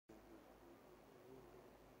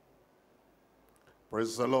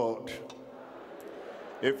Praise the Lord.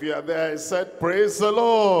 If you are there, I said, praise the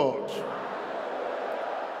Lord.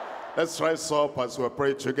 Let's rise up as we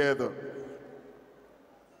pray together.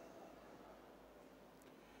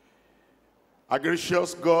 Our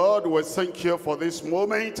gracious God, we thank you for this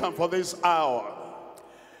moment and for this hour.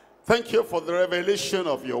 Thank you for the revelation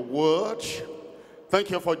of your word.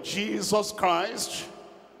 Thank you for Jesus Christ,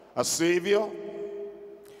 a Savior,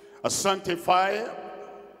 a sanctifier,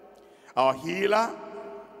 our healer,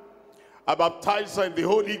 a baptizer in the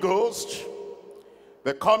Holy Ghost,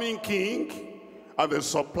 the coming King, and the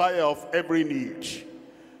supplier of every need.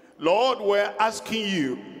 Lord, we're asking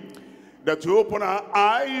you that you open our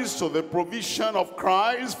eyes to the provision of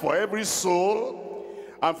Christ for every soul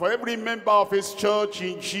and for every member of his church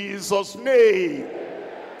in Jesus' name.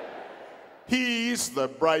 He is the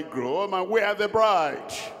bridegroom and we are the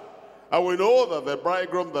bride. And we know that the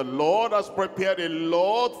bridegroom, the Lord, has prepared a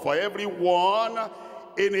lot for everyone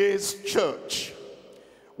in his church.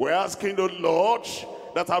 We're asking the Lord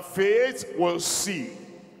that our faith will see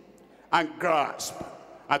and grasp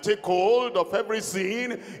and take hold of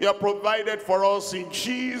everything you have provided for us in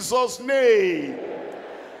Jesus' name.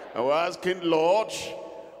 And we're asking, Lord,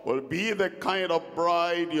 will be the kind of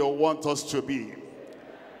bride you want us to be.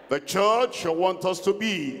 The church you want us to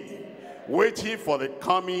be, waiting for the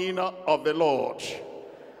coming of the Lord.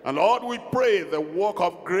 And Lord, we pray the work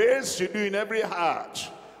of grace you do in every heart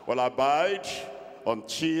will abide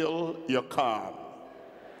until you come.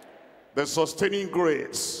 The sustaining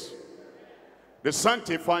grace, the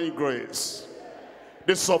sanctifying grace,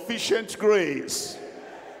 the sufficient grace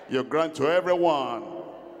you grant to everyone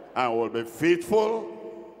and will be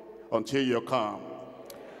faithful until you come.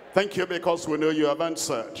 Thank you because we know you have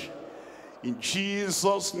answered. In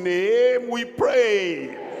Jesus' name we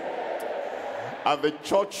pray. And the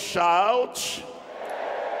church shout,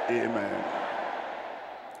 amen.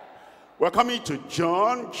 We're coming to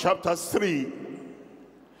John chapter 3.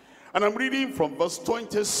 And I'm reading from verse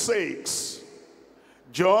 26.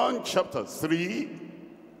 John chapter 3,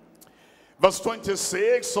 verse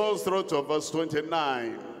 26, all through to verse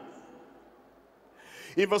 29.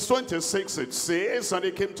 In verse 26 it says, and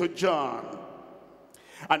he came to John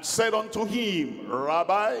and said unto him,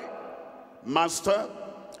 Rabbi, Master,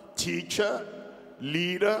 Teacher,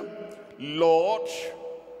 Leader, Lord,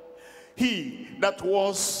 he that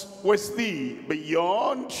was with thee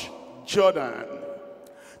beyond Jordan,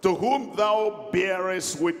 to whom thou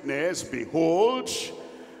bearest witness, behold,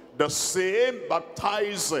 the same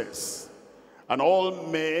baptizeth, and all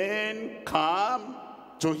men come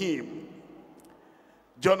to him.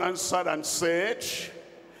 John answered and said,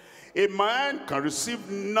 a man can receive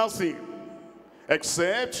nothing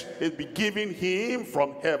except it be given him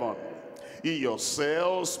from heaven. Ye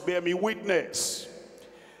yourselves bear me witness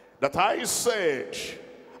that I said,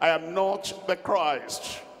 I am not the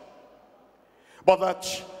Christ, but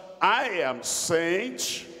that I am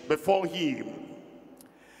sent before him.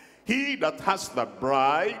 He that has the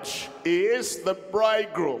bride is the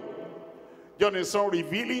bridegroom. John is now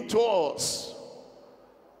revealing to us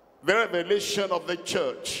the revelation of the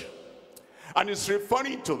church. And he's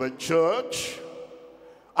referring to the church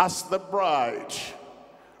as the bride,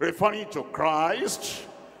 referring to Christ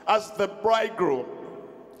as the bridegroom.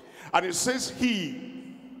 And it says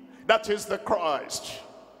he, that is the Christ.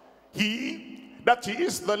 He, that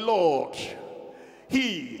is the Lord.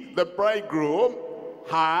 He, the bridegroom,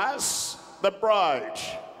 has the bride.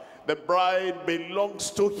 The bride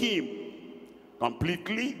belongs to him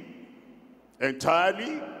completely,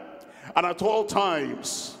 entirely, and at all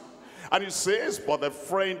times. And it says, but the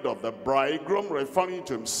friend of the bridegroom, referring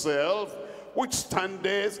to himself, which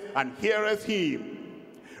standeth and heareth him,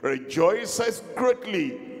 rejoiceth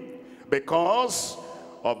greatly because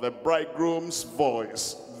of the bridegroom's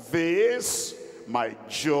voice. This, my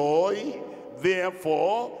joy,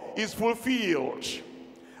 therefore, is fulfilled.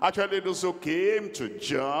 Actually, those who came to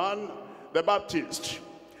John the Baptist,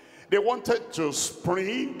 they wanted to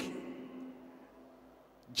spring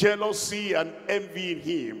jealousy and envy in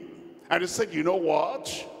him. And he said, you know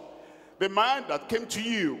what? The man that came to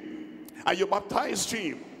you, and you baptized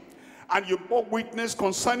him, and you bore witness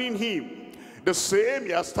concerning him, the same,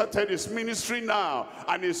 he has started his ministry now,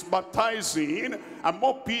 and is baptizing, and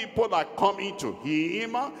more people are coming to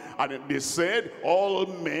him. And they said, all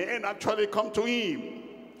men actually come to him.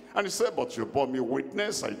 And he said, but you bore me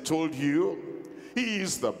witness, I told you. He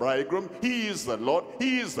is the bridegroom, he is the Lord,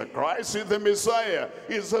 he is the Christ, he is the Messiah,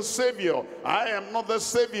 he is the Savior. I am not the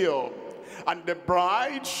Savior. And the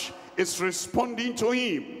bride is responding to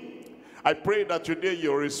him. I pray that today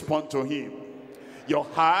you respond to him. Your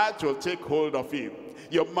heart will take hold of him.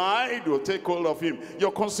 Your mind will take hold of him.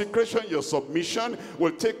 Your consecration, your submission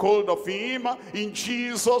will take hold of him in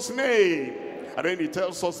Jesus' name. And then he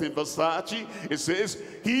tells us in verse 30, it says,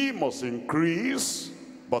 he must increase,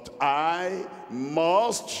 but I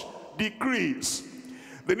must decrease.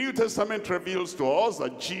 The New Testament reveals to us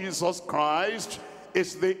that Jesus Christ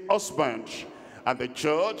is the husband and the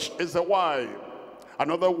church is the wife.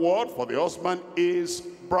 Another word for the husband is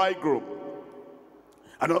bridegroom.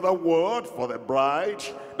 Another word for the bride,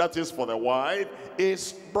 that is for the wife,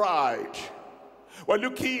 is bride. We're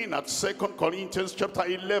looking at 2 Corinthians chapter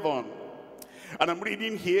 11. And I'm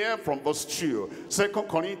reading here from verse 2. 2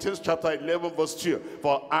 Corinthians chapter 11 verse 2.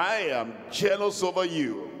 For I am jealous over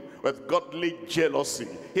you with godly jealousy.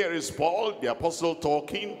 Here is Paul, the apostle,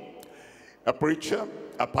 talking. A preacher,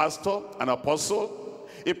 a pastor, an apostle.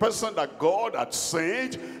 A person that God had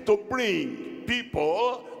sent to bring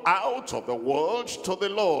people out of the world to the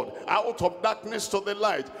Lord, out of darkness to the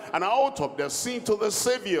light, and out of their sin to the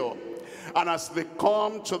Savior. And as they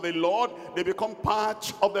come to the Lord, they become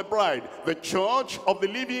part of the bride, the church of the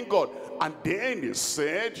living God. And then he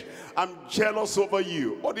said, I'm jealous over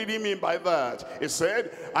you. What did he mean by that? He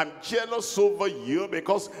said, I'm jealous over you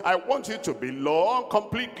because I want you to belong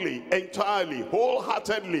completely, entirely,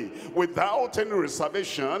 wholeheartedly, without any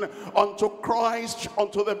reservation unto Christ,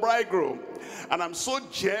 unto the bridegroom. And I'm so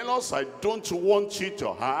jealous, I don't want you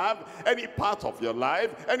to have any part of your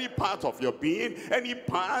life, any part of your being, any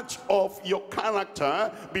part of your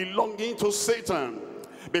character belonging to Satan.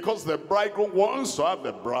 Because the bridegroom wants to have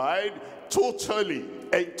the bride totally,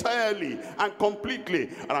 entirely, and completely.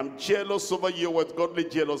 And I'm jealous over you with godly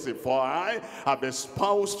jealousy, for I have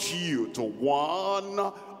espoused you to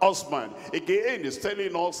one husband. Again, he's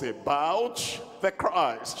telling us about the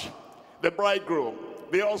Christ, the bridegroom,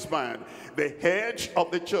 the husband, the head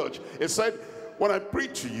of the church. He said, when I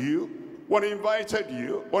preached to you, when I invited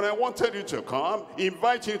you, when I wanted you to come,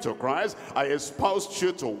 invite you to Christ, I espoused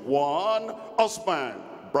you to one husband,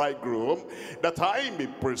 bridegroom, that I may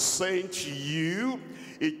present you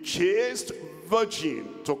a chaste virgin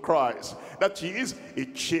to Christ. That is, a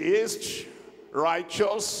chaste,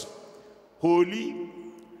 righteous, holy,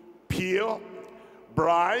 pure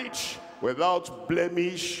bride without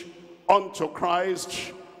blemish unto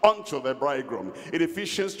Christ, unto the bridegroom. In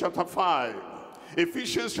Ephesians chapter 5,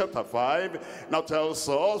 Ephesians chapter 5 now tells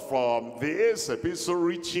us from this epistle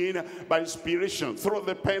written by inspiration through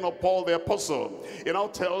the pen of Paul the apostle. It now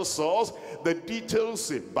tells us the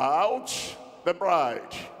details about the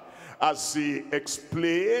bride, as he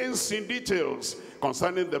explains in details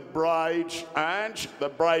concerning the bride and the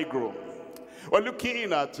bridegroom. We're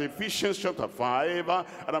looking at Ephesians chapter 5,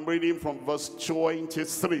 and I'm reading from verse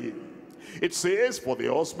 23. It says, for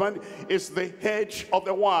the husband is the head of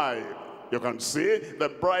the wife. You can see the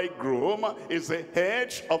bridegroom is the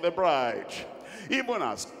head of the bride. Even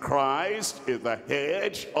as Christ is the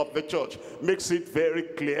head of the church. Makes it very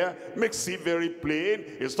clear, makes it very plain.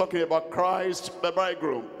 He's talking about Christ, the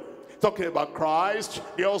bridegroom. Talking about Christ,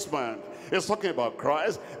 the husband. He's talking about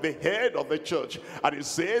Christ, the head of the church. And it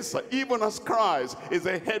says, even as Christ is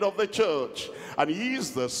the head of the church, and he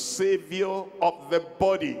is the savior of the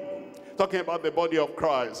body. Talking about the body of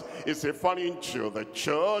Christ. It's referring to the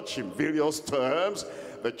church in various terms.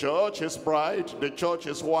 The church is bride, the church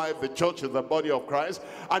is wife, the church is the body of Christ.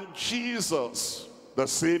 And Jesus, the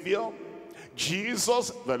Savior,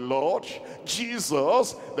 Jesus, the Lord,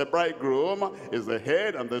 Jesus, the bridegroom, is the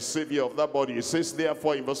head and the Savior of that body. It says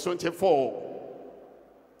therefore in verse 24,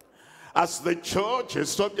 as the church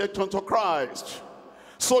is subject unto Christ,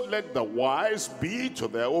 so let the wives be to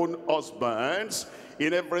their own husbands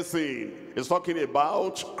in everything. It's talking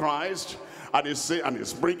about Christ, and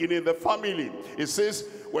it's bringing in the family. It says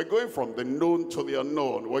we're going from the known to the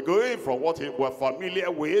unknown. We're going from what we're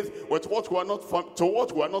familiar with what we're not to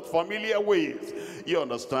what we're not familiar with. You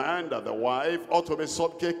understand that the wife ought to be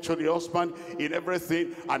subject to the husband in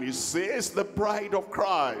everything. And it says the bride of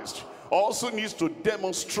Christ also needs to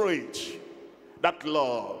demonstrate that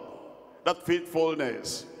love, that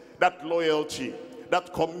faithfulness, that loyalty,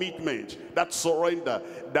 that commitment, that surrender,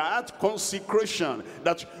 that consecration,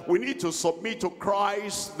 that we need to submit to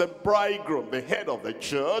Christ, the bridegroom, the head of the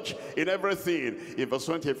church, in everything. In verse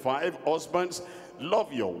 25, husbands,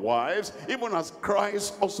 love your wives, even as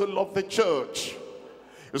Christ also loved the church.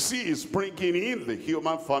 You see, he's bringing in the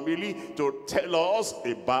human family to tell us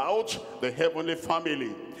about the heavenly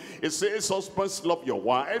family. It says, husbands, love your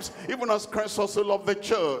wives, even as Christ also loved the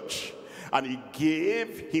church. And he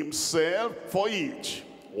gave himself for it.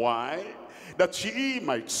 Why? That he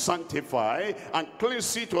might sanctify and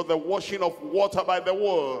cleanse it with the washing of water by the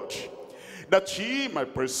word. That he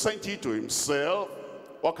might present it to himself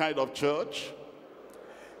What kind of church?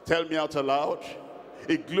 Tell me out aloud.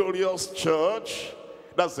 A glorious church.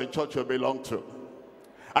 That's the church you belong to.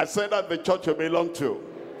 I said that the church you belong to.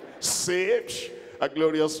 Saved, a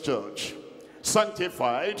glorious church.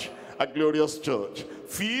 Sanctified, a glorious church.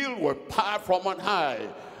 Filled with power from on high,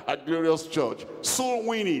 a glorious church. Soul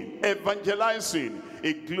winning, evangelizing,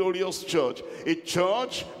 a glorious church. A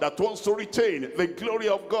church that wants to retain the glory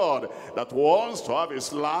of God, that wants to have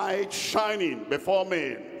his light shining before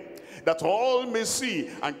men, that all may see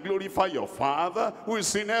and glorify your Father who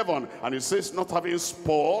is in heaven. And it says, not having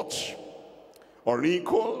spot or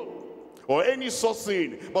wrinkle or any such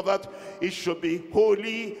thing, but that it should be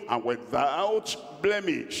holy and without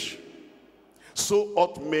blemish. So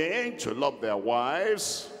ought men to love their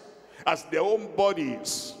wives as their own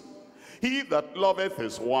bodies. He that loveth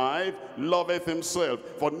his wife loveth himself.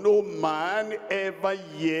 For no man ever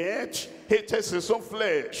yet hateth his own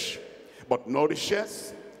flesh, but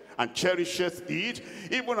nourisheth and cherisheth it,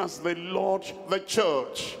 even as the Lord the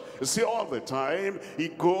church. You see, all the time he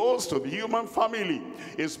goes to the human family.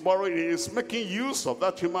 He's borrowing, he's making use of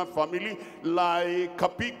that human family like a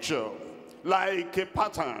picture, like a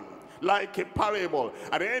pattern, like a parable.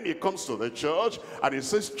 And then he comes to the church and he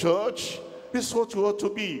says, church, this is what you ought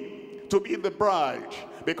to be the bride,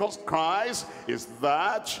 because Christ is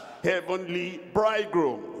that heavenly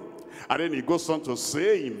bridegroom. And then he goes on to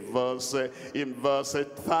say in verse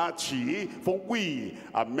 30, for we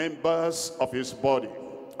are members of his body,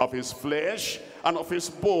 of his flesh, and of his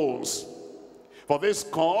bones. For this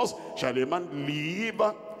cause shall a man leave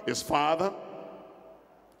his father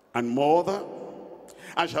and mother,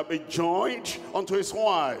 and shall be joined unto his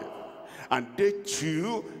wife, and they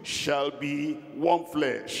two shall be one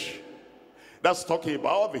flesh. That's talking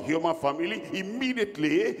about the human family.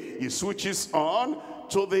 Immediately he switches on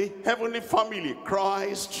to the heavenly family,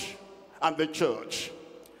 Christ and the church,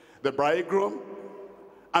 the bridegroom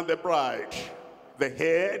and the bride, the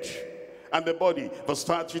head and the body. Verse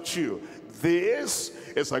 32, this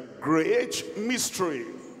is a great mystery,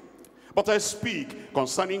 but I speak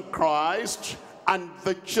concerning Christ and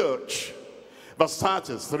the church. Verse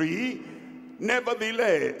 33,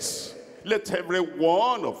 nevertheless, let every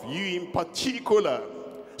one of you in particular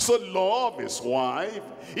so love his wife,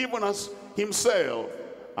 even as himself,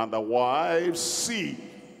 and the wife see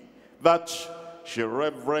that she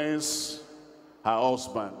reverence her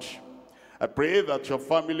husband. I pray that your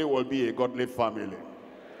family will be a godly family,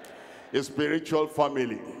 a spiritual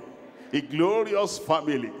family, a glorious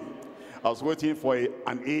family. I was waiting for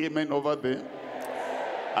an amen over there.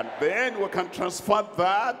 And then we can transfer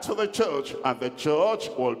that to the church, and the church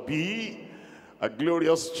will be a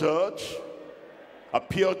glorious church, a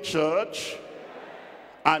pure church,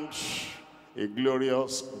 and a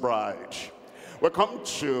glorious bride. We come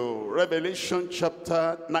to Revelation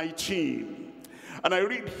chapter 19, and I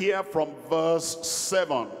read here from verse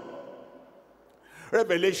 7.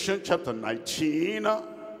 Revelation chapter 19,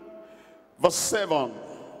 verse 7.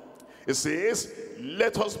 It says,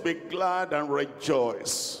 let us be glad and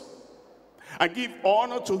rejoice, and give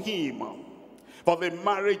honor to him, for the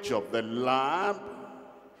marriage of the Lamb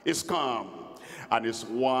is come, and his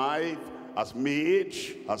wife has made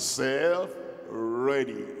herself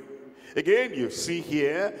ready. Again, you see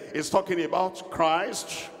here, it's talking about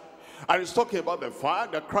Christ, and it's talking about the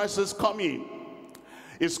fact that Christ is coming.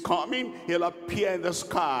 He's coming, he'll appear in the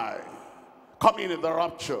sky, coming in the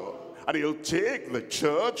rapture. And he'll take the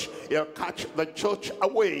church, he'll catch the church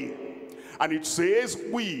away. And it says,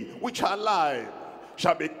 we which are alive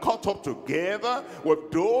shall be caught up together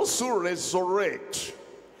with those who resurrect,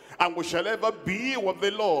 and we shall ever be with the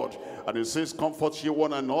Lord. And it says, comfort ye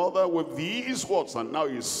one another with these words. And now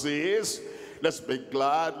he says, let's be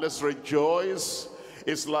glad, let's rejoice.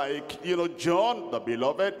 It's like, you know, John, the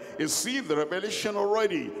beloved, is seeing the revelation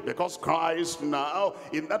already, because Christ now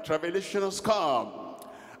in that revelation has come.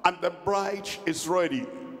 And the bride is ready,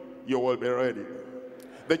 you will be ready.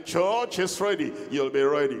 The church is ready, you'll be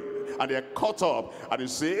ready. And they're caught up. And it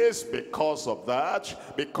says, because of that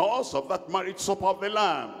marriage supper of the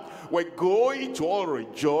Lamb, we're going to all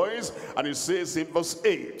rejoice. And it says in verse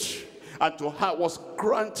 8, and to her was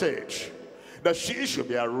granted that she should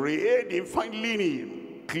be arrayed in fine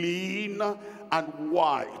linen, clean and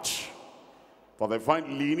white. For the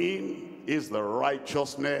fine linen is the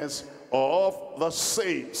righteousness of the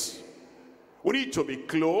saints. We need to be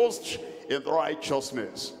clothed in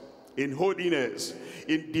righteousness, in holiness,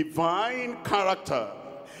 in divine character,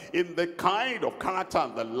 in the kind of character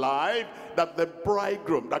and the life that the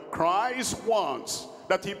bridegroom, that Christ wants,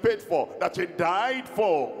 that he paid for, that he died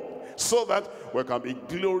for, so that we can be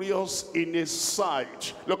glorious in his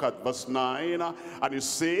sight. Look at verse 9. And it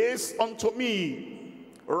says unto me,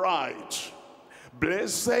 right,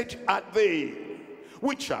 blessed are they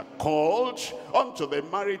which are called unto the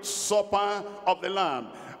marriage supper of the Lamb.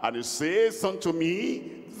 And it says unto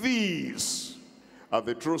me, these are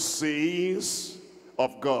the true sayings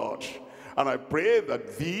of God. And I pray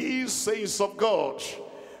that these sayings of God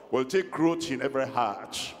will take root in every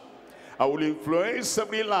heart. I will influence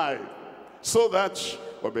every life so that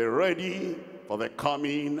we'll be ready for the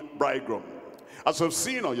coming bridegroom. As we've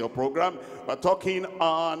seen on your program, we're talking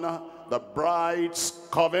on the bride's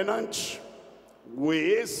covenant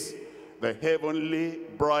with the heavenly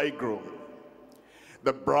bridegroom.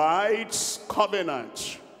 The bride's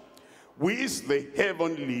covenant with the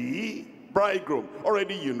heavenly bridegroom.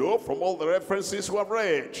 Already you know from all the references we have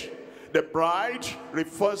read, the bride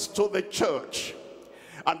refers to the church,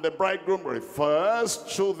 and the bridegroom refers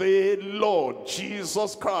to the Lord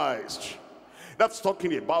Jesus Christ. That's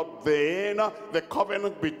talking about then the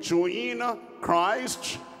covenant between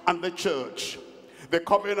Christ and the church. The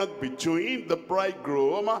covenant between the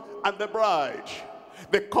bridegroom and the bride.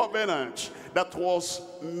 The covenant that was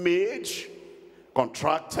made,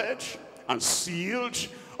 contracted, and sealed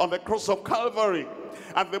on the cross of Calvary.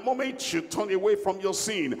 And the moment you turn away from your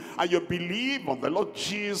sin and you believe on the Lord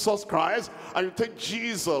Jesus Christ and you take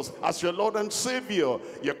Jesus as your Lord and Savior,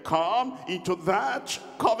 you come into that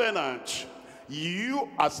covenant. You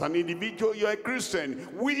as an individual, you're a Christian.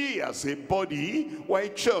 We as a body, we're a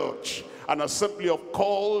church, an assembly of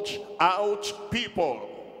called out people,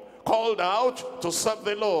 called out to serve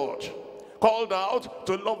the Lord, called out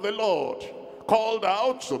to love the Lord, called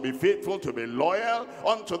out to be faithful, to be loyal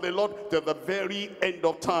unto the Lord till the very end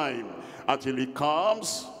of time. Until he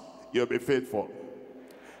comes, you'll be faithful.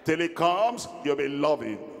 Till he comes, you'll be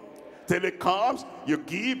loving. Till it comes, you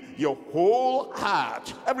give your whole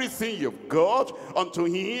heart, everything you've got unto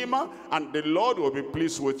him, and the Lord will be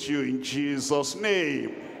pleased with you in Jesus'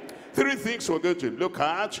 name. Three things we're going to look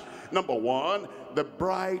at. Number one, the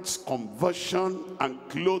bride's conversion and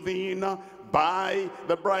clothing by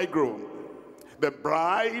the bridegroom. The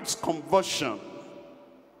bride's conversion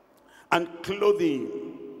and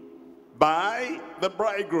clothing by the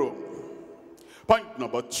bridegroom. Point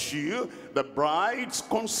number two, the bride's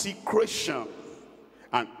consecration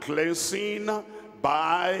and cleansing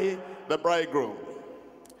by the bridegroom.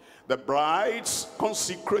 The bride's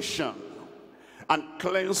consecration and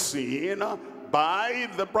cleansing by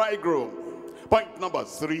the bridegroom. Point number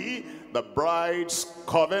three, the bride's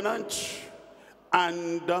covenant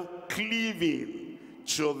and cleaving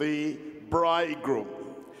to the bridegroom.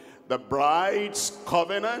 The bride's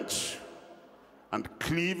covenant and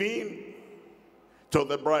cleaving to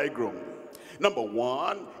the bridegroom. Number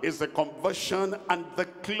one is the conversion and the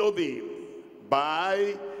clothing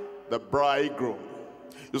by the bridegroom.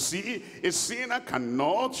 You see, a sinner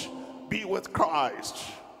cannot be with Christ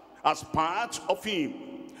as part of him,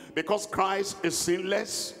 because Christ is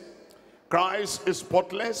sinless, Christ is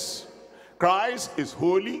spotless, Christ is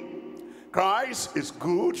holy, Christ is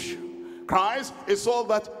good, Christ is all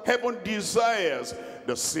that heaven desires.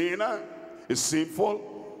 The sinner is sinful,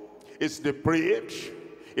 is depraved,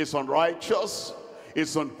 is unrighteous,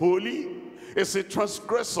 is unholy, is a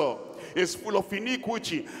transgressor, is full of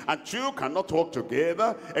iniquity, and two cannot walk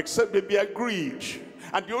together except they be agreed.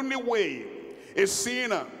 And the only way a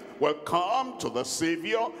sinner will come to the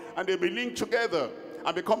Savior and they be linked together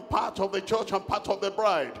and become part of the church and part of the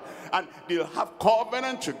bride, and they'll have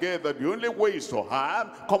covenant together. The only way is to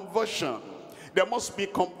have conversion. There must be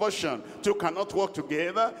conversion. Two cannot work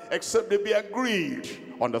together except they be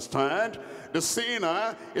agreed. Understand? The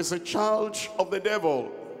sinner is a child of the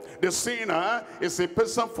devil. The sinner is a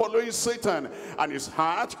person following Satan, and his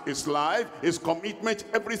heart, his life, his commitment,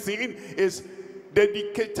 everything is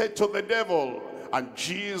dedicated to the devil. And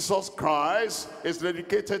Jesus Christ is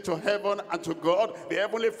dedicated to heaven and to God, the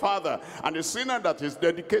Heavenly Father. And the sinner that is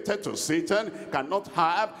dedicated to Satan cannot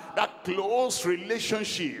have that close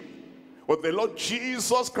relationship with the Lord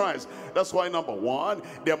Jesus Christ. That's why number one,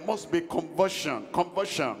 there must be conversion.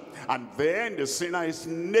 And then the sinner is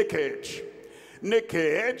naked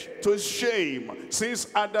to his shame. Since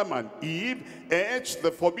Adam and Eve ate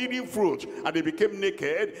the forbidden fruit and they became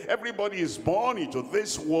naked, everybody is born into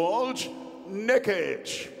this world naked.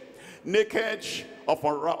 naked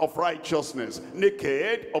of righteousness,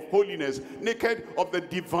 naked of holiness, naked of the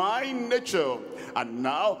divine nature. And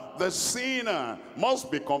now the sinner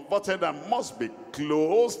must be converted and must be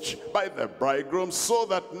clothed by the bridegroom, so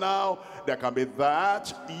that now there can be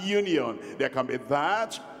that union, there can be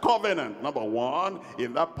that covenant. Number one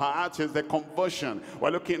in that part is the conversion.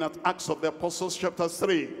 We're looking at Acts of the Apostles chapter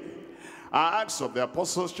 3. Acts of the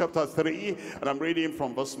Apostles chapter 3, and I'm reading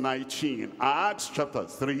from verse 19. Acts chapter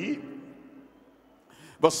 3,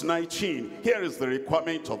 verse 19. Here is the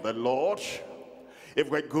requirement of the Lord. If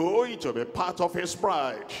we're going to be part of his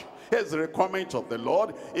bride, here's the requirement of the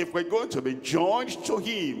Lord. If we're going to be joined to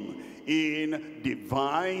him in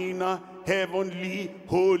divine, heavenly,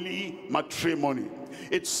 holy matrimony.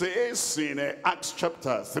 It says in Acts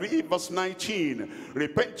chapter 3 verse 19,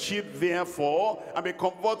 repent ye therefore and be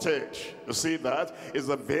converted. You see, that is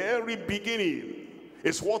the very beginning.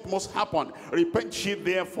 It's what must happen. Repent ye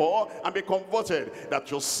therefore and be converted, that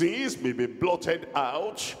your sins may be blotted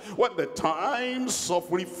out, when the times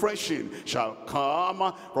of refreshing shall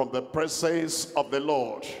come from the presence of the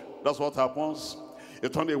Lord. That's what happens. You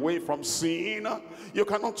turn away from sin. You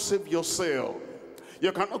cannot save yourself.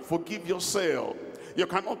 You cannot forgive yourself. You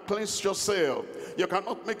cannot cleanse yourself. You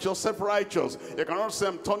cannot make yourself righteous. You cannot say,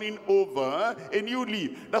 I'm turning over a new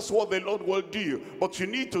leaf. That's what the Lord will do. But you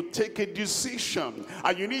need to take a decision.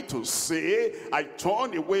 And you need to say, I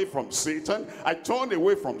turn away from Satan. I turn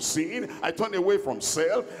away from sin. I turn away from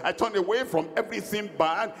self. I turn away from everything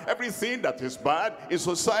bad, everything that is bad in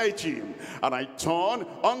society. And I turn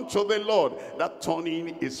unto the Lord. That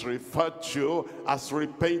turning is referred to as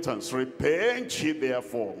repentance. Repent ye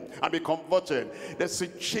therefore and be converted. There's a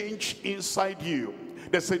change inside you.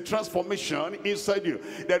 There's a transformation inside you.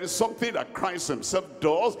 There is something that Christ himself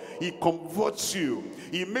does. He converts you.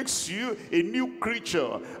 He makes you a new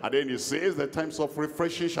creature. And then he says, the times of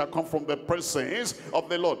refreshing shall come from the presence of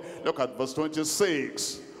the Lord. Look at verse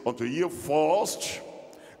 26. Unto you first,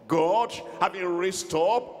 God, having raised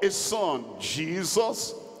up his son,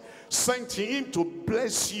 Jesus, sent him to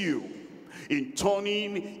bless you, in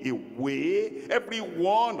turning away every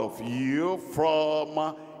one of you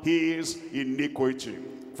from his iniquity,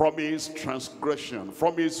 from his transgression,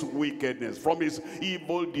 from his wickedness, from his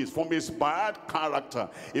evil deeds, from his bad character.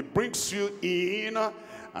 He brings you in,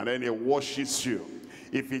 and then he washes you.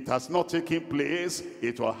 If it has not taken place,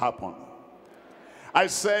 it will happen. I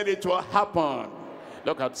said it will happen.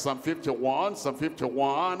 Look at Psalm 51. Psalm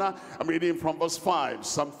 51, I'm reading from verse 5.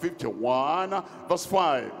 Psalm 51, verse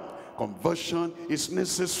 5. Conversion is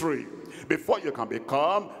necessary before you can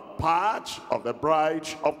become part of the bride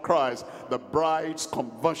of Christ. The bride's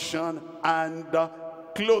conversion and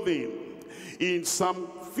clothing. In Psalm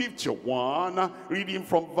 51, reading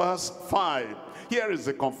from verse 5. Here is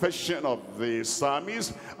the confession of the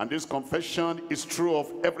psalmist, and this confession is true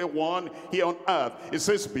of everyone here on earth. It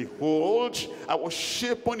says, behold, I was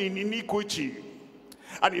shapen in iniquity,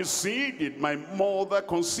 and in sin did my mother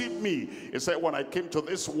conceive me. He said, when I came to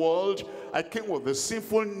this world, I came with a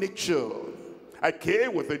sinful nature. I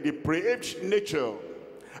came with a depraved nature.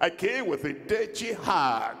 I came with a dirty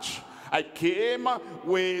heart. I came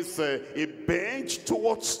with a bent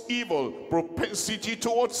towards evil, propensity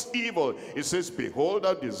towards evil. It says, behold,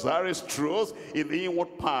 thou desirest truth in the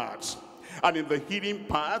inward parts, and in the hidden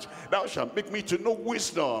part thou shalt make me to know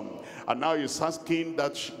wisdom. And now he's asking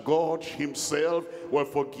that God himself will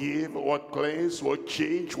forgive, will cleanse, will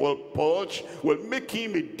change, will purge, will make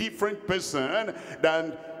him a different person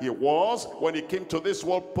than he was when he came to this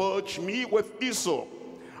world. Purge me with hyssop,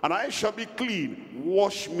 and I shall be clean.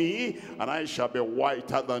 Wash me, and I shall be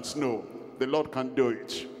whiter than snow. The Lord can do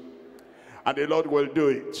it, and the Lord will do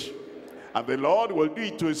it. And the Lord will do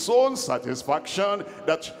it to his own satisfaction,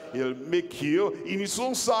 that he'll make you in his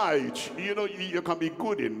own sight. You know, you can be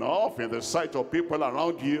good enough in the sight of people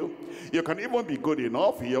around you. You can even be good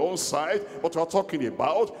enough in your own sight. But we're talking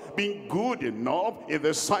about being good enough in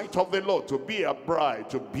the sight of the Lord, to be a bride,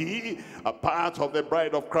 to be a part of the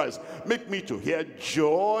bride of Christ. Make me to hear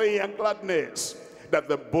joy and gladness, that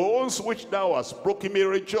the bones which thou hast broken may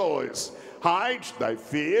rejoice. Hide thy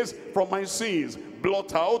face from my sins.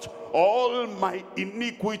 Blot out all my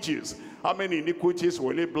iniquities. How many iniquities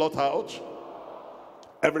will he blot out?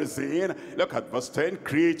 Everything. Look at verse 10.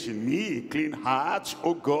 Create in me a clean heart,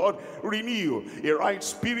 O God. Renew a right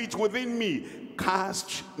spirit within me.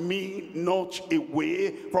 Cast me not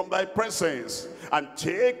away from thy presence, and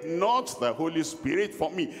take not the Holy Spirit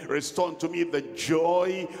from me. Restore unto me the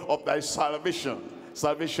joy of thy salvation.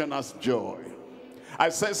 Salvation as joy. I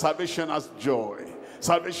say salvation as joy.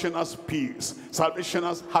 Salvation has peace. Salvation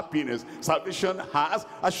has happiness. Salvation has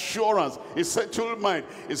assurance. A settled mind.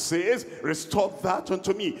 It says, restore that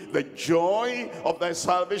unto me, the joy of thy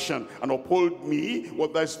salvation, and uphold me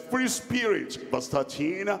with thy free spirit. Verse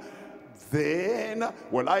 13, then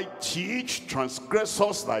will I teach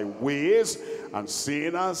transgressors thy ways, and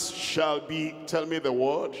sinners shall be, tell me the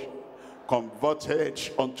word, converted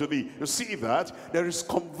unto thee. You see that? There is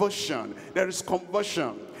conversion. There is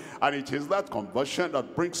conversion. And it is that conversion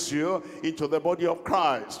that brings you into the body of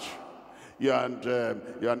Christ. You're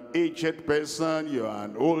an aged person, you're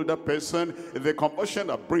an older person. The conversion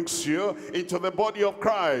that brings you into the body of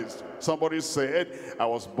Christ. Somebody said, I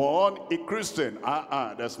was born a Christian.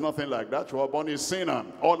 There's nothing like that. You were born a sinner.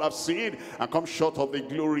 All have sinned and come short of the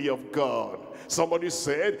glory of God. Somebody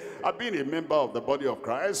said, I've been a member of the body of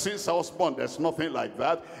Christ since I was born. There's nothing like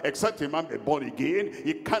that. Except a man be born again,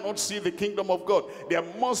 he cannot see the kingdom of God. There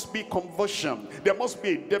must be conversion. There must be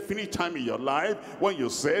a definite time in your life when you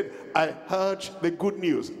said, I heard the good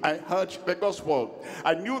news. I heard the gospel.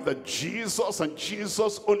 I knew that Jesus and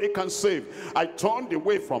Jesus only can save. I turned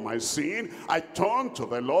away from my sin. I turned to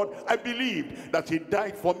the Lord. I believed that he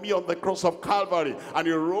died for me on the cross of Calvary, and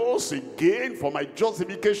he rose again for my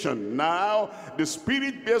justification. Now the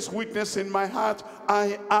Spirit bears witness in my heart,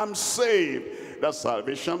 I am saved. That's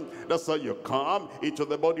salvation. That's how you come into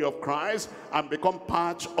the body of Christ and become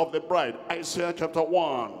part of the bride. Isaiah chapter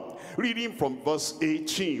 1. Reading from verse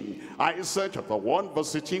 18. Isaiah chapter 1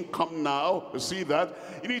 verse 18. Come now. You see that?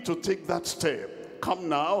 You need to take that step. Come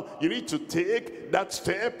now. You need to take that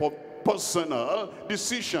step of personal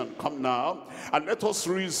decision. Come now, and let us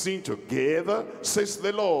reason together, says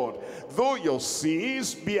the Lord. Though your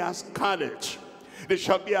sins be as scarlet, they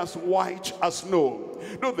shall be as white as snow.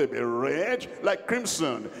 Though they be red like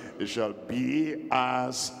crimson, they shall be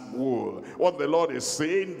as wool. What the Lord is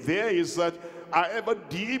saying there is that however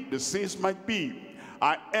deep the sins might be,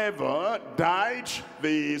 however died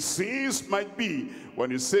the sins might be, when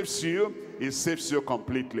he saves you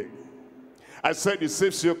completely. I said it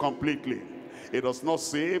saves you completely. It does not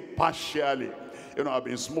say partially. You know, I've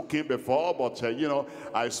been smoking before, but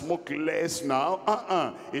I smoke less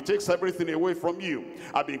now. It takes everything away from you.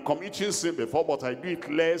 I've been committing sin before, but I do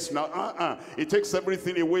it less now. It takes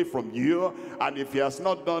everything away from you. And if he has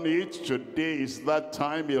not done it, today is that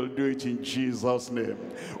time he'll do it in Jesus' name.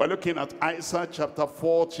 We're looking at Isaiah chapter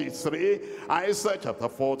 43. Isaiah chapter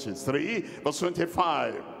 43, verse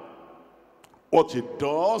 25. What it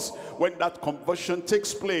does when that conversion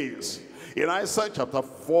takes place. In Isaiah chapter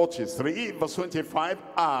 43 verse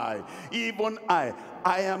 25, even I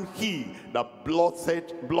am he that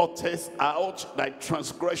blotteth out thy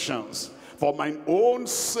transgressions. For mine own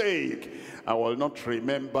sake I will not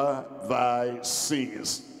remember thy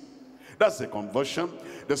sins. That's the conversion.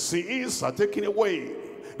 The sins are taken away.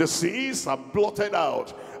 The sins are blotted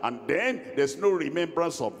out. And then there's no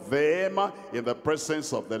remembrance of them in the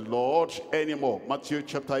presence of the Lord anymore. Matthew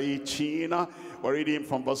chapter 18, we're reading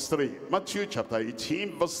from verse 3. Matthew chapter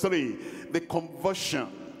 18, verse 3. The conversion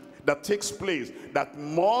that takes place, that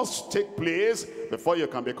must take place before you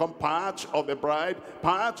can become part of the bride,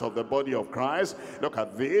 part of the body of Christ. Look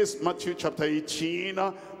at this, Matthew chapter 18,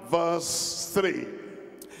 verse 3.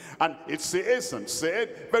 And it says and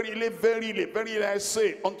said, verily, verily, verily, I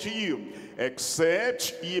say unto you,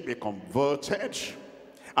 except ye be converted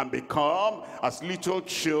and become as little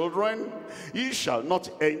children, ye shall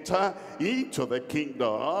not enter into the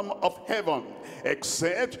kingdom of heaven.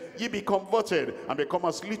 Except ye be converted and become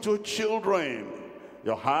as little children.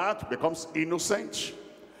 Your heart becomes innocent.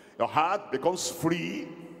 Your heart becomes free.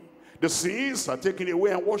 The sins are taken away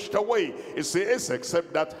and washed away. It says,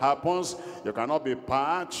 except that happens, you cannot be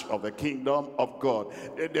part of the kingdom of God.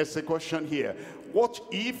 There's a question here. What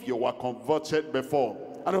if you were converted before?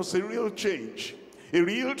 And it was a real change, a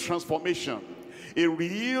real transformation, a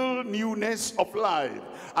real newness of life.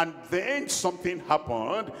 And then something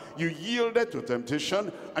happened. You yielded to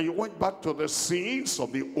temptation and you went back to the sins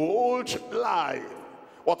of the old life.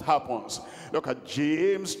 What happens? Look at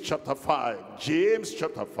James chapter 5. James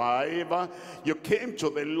chapter 5. You came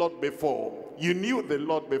to the Lord before. You knew the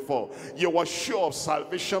Lord before. You were sure of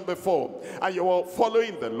salvation before. And you were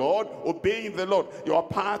following the Lord, obeying the Lord. You are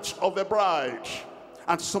part of the bride.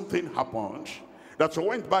 And something happened. That you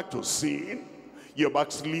went back to sin. You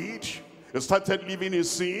backslid. You started living in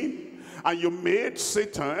sin. And you made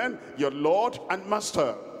Satan your Lord and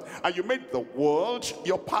Master. And you made the world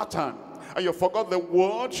your pattern. And you forgot the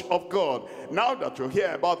word of God. Now that you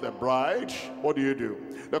hear about the bride, what do?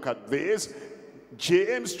 Look at this.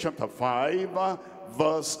 James chapter 5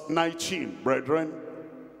 verse 19. Brethren,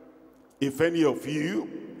 if any of you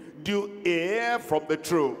do err from the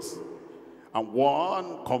truth, and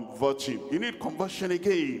one convert him. You need conversion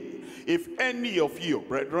again. If any of you,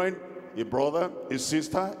 brethren, a brother, a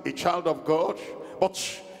sister, a child of God, but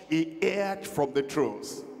he erred from the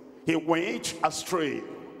truth, he went astray,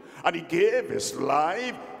 and he gave his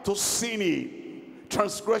life to sinning,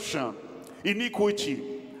 transgression,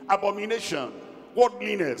 iniquity, abomination,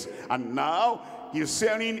 worldliness, and now he's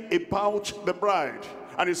hearing about the bride,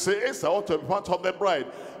 and he says, I want to be part of the bride.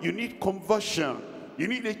 You need conversion, you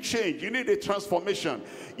need a change, you need a transformation.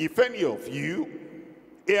 If any of you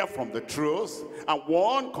err from the truth, and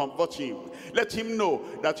one convert him, let him know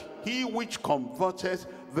that he which converted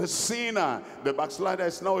the sinner, the backslider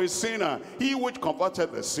is now a sinner, he which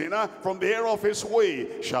converted the sinner from the error of his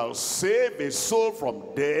way shall save his soul from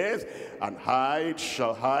death, and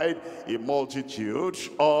shall hide a multitude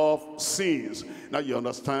of sins. Now you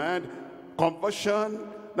understand, conversion,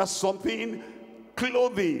 that's something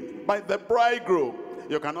clothing by the bridegroom.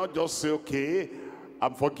 You cannot just say, okay,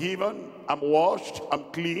 I'm forgiven, I'm washed, I'm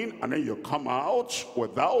clean, and then you come out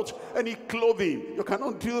without any clothing. You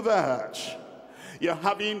cannot do that. You're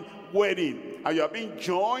having wedding, and you're being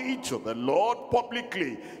joined to the Lord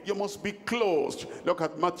publicly. You must be clothed. Look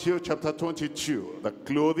at Matthew chapter 22. The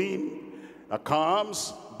clothing that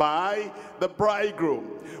comes by the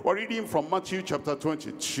bridegroom. We're reading from Matthew chapter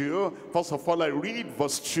 22. First of all, I read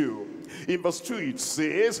verse 2. In verse 2 it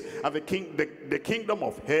says, and the kingdom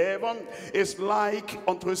of heaven is like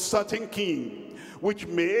unto a certain king, which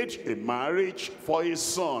made a marriage for his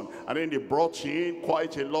son. And then they brought in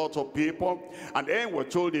quite a lot of people. And then we're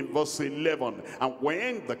told in verse 11, and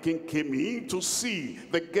when the king came in to see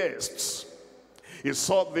the guests, he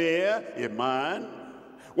saw there a man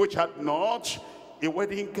which had not a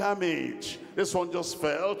wedding garment. This one just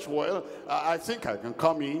felt, well, I think I can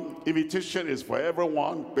come in. Invitation is for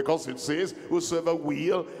everyone, because it says, whosoever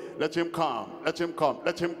will, let him come, let him come,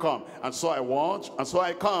 let him come. And so I want, and so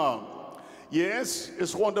I come. Yes,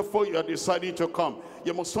 it's wonderful you are deciding to come.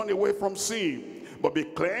 You must turn away from sin, but be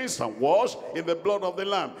cleansed and washed in the blood of the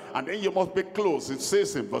Lamb. And then you must be clothed. It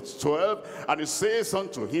says in verse 12, and it says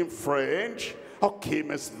unto him, friend, how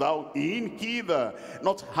camest thou in hither,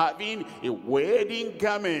 not having a wedding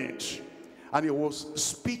garment? And he was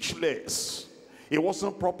speechless. He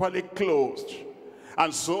wasn't properly clothed.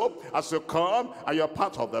 And so, as you come and you're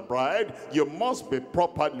part of the bride, you must be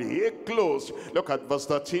properly clothed. Look at verse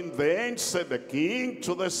 13. Then said the king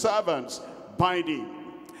to the servants, bind him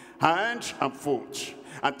hand and foot,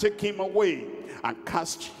 and take him away, and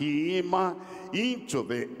cast him into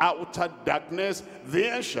the outer darkness.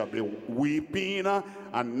 There shall be weeping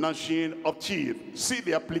and gnashing of teeth. See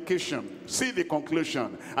the application, see the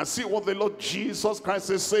conclusion, and see what the Lord Jesus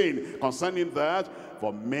Christ is saying concerning that.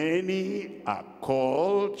 For many are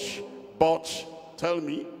called, but, tell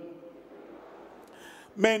me,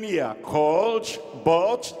 many are called,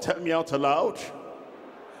 but, tell me out aloud,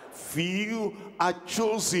 few are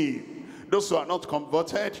chosen. Those who are not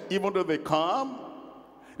converted, even though they come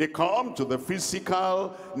to the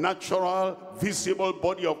physical, natural, visible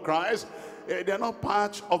body of Christ, they're not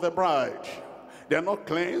part of the bride. They're not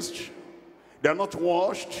cleansed, they're not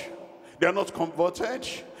washed, they're not converted,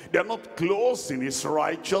 they're not clothed in his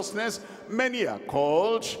righteousness. Many are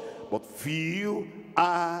called, but few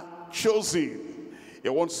are chosen. He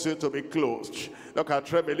wants you to be clothed. Look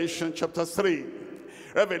at Revelation chapter 3.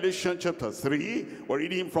 Revelation chapter 3, we're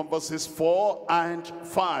reading from verses 4 and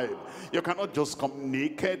 5. You cannot just come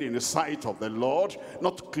naked in the sight of the Lord,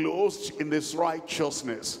 not clothed in this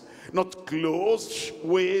righteousness, not clothed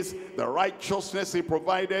with the righteousness he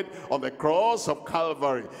provided on the cross of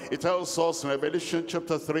Calvary. It tells us in Revelation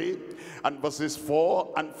chapter 3 and verses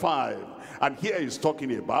 4 and 5. And here he's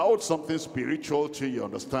talking about something spiritual to you,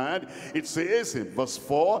 understand? It says in verse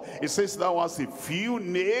 4, it says, thou hast a few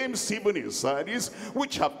names even in Sardis,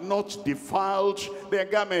 which have not defiled their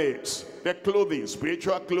garments, their clothing,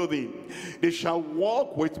 spiritual clothing. They shall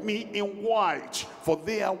walk with me in white, for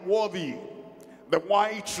they are worthy. The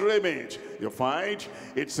white raiment, you find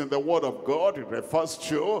it's in the word of God. It refers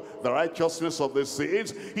to the righteousness of the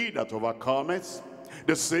saints. He that overcometh,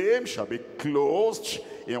 the same shall be clothed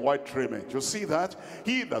in white raiment. You see that?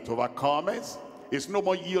 He that overcometh is no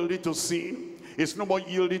more yielding to sin. It's no more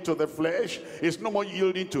yielding to the flesh. It's no more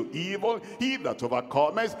yielding to evil. He that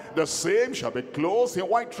overcometh, the same shall be clothed in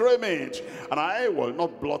white raiment. And I will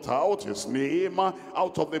not blot out his name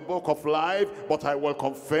out of the book of life, but I will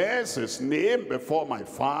confess his name before my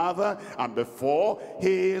Father and before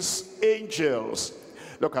his angels.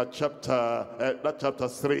 Look at chapter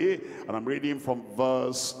 3, and I'm reading from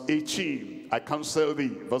verse 18. I counsel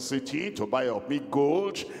thee, verse 18, to buy of me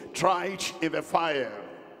gold tried in the fire,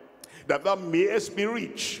 that thou mayest be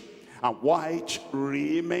rich, and white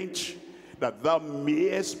raiment, that thou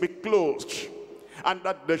mayest be clothed, and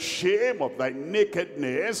that the shame of thy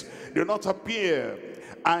nakedness do not appear,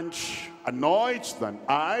 and anoint thine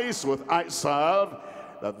eyes with eye salve,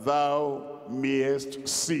 that thou mayest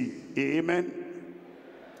see. Amen.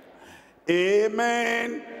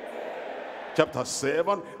 Amen. Chapter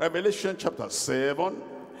 7, Revelation chapter 7.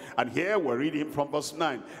 And here we're reading from verse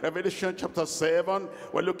 9. Revelation chapter 7,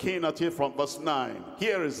 we're looking at it from verse 9.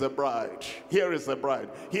 Here is the bride. Here is the bride.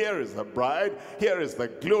 Here is the bride. Here is the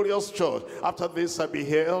glorious church. After this I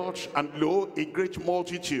beheld, and lo, a great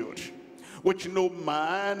multitude, which no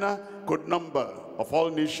man could number, of all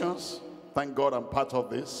nations. Thank God I'm part of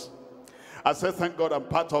this. I said, thank God I'm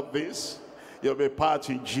part of this. You'll be part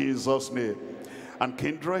in Jesus' name. And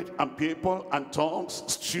kindred and people and tongues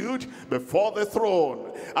stood before the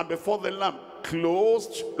throne and before the Lamb,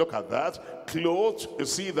 clothed, look at that, clothed, you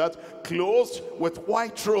see that, clothed with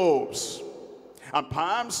white robes and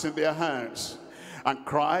palms in their hands, and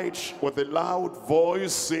cried with a loud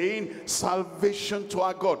voice, saying, salvation to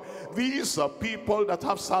our God. These are people that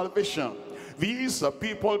have salvation. These are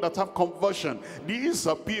people that have conversion. These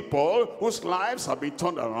are people whose lives have been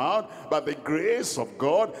turned around by the grace of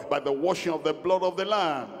God, by the washing of the blood of the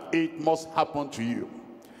Lamb. It must happen to you.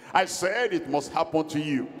 I said it must happen to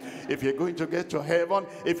you. If you're going to get to heaven,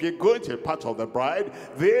 if you're going to be part of the bride,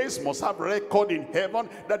 this must have record in heaven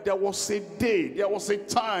that there was a day, there was a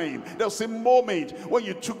time, there was a moment when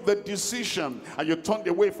you took the decision and you turned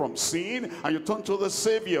away from sin and you turned to the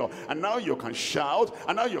Savior. And now you can shout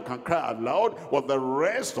and now you can cry aloud with the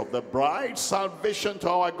rest of the bride, salvation to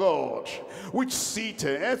our God, which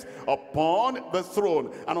sitteth upon the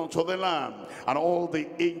throne and unto the Lamb. And all the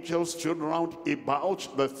angels stood round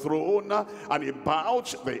about the throne and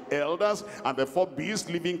about the elders and the four beasts,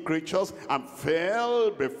 living creatures, and fell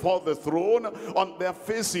before the throne on their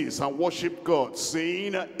faces and worshiped God,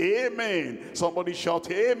 saying, Amen. Somebody shout,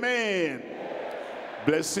 Amen.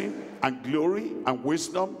 Blessing and glory and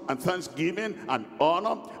wisdom and thanksgiving and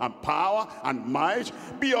honor and power and might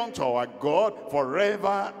be unto our God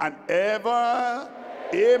forever and ever.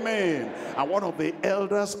 Amen. And one of the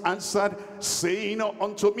elders answered, saying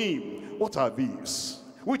unto me, what are these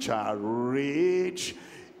which are arrayed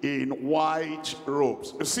in white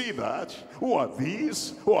robes? You see that? Who are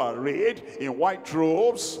these who are arrayed in white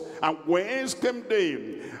robes, and whence came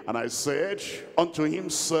they? And I said unto him,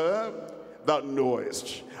 Sir, thou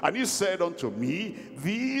knowest. And he said unto me,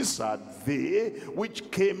 these are they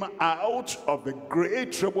which came out of the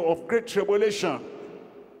great tribulation,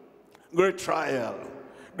 great trial,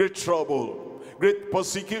 great trouble, great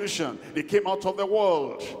persecution. They came out of the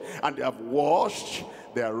world, and they have washed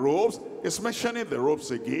their robes. He's mentioning the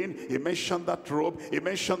robes again. He mentioned that robe. He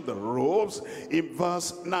mentioned the robes in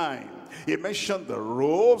verse 9. He mentioned the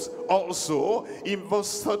robes also in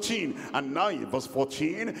verse 13. And now in verse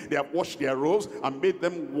 14, they have washed their robes and made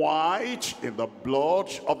them white in the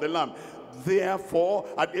blood of the Lamb. Therefore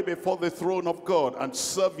are they before the throne of God, and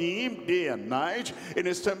serve him day and night in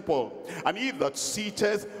his temple. And he that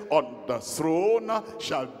sitteth on the throne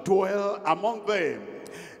shall dwell among them.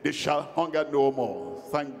 They shall hunger no more.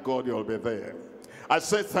 Thank God you'll be there. I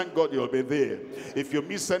said, thank God you'll be there. If you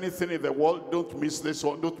miss anything in the world, don't miss this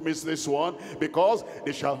one. Don't miss this one. Because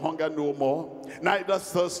they shall hunger no more, neither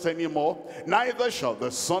thirst anymore. Neither shall the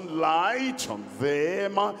sun light on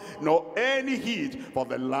them, nor any heat. For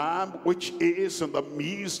the Lamb which is in the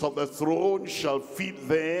midst of the throne shall feed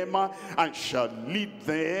them, and shall lead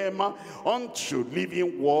them unto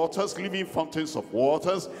living waters, living fountains of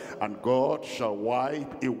waters. And God shall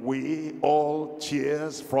wipe away all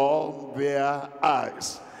tears from their eyes.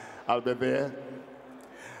 I'll be there.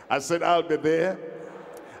 I said, I'll be there.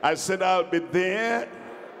 I said, I'll be there.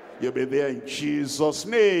 You'll be there in Jesus'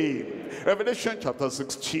 name. Revelation chapter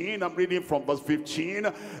 16, I'm reading from verse 15.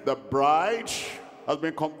 The bride has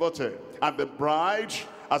been converted, and the bride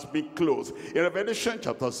has been clothed. In Revelation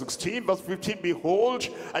chapter 16, verse 15, behold,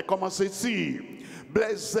 I come and say, see,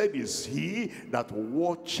 blessed is he that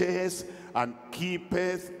watches and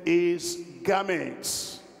keepeth his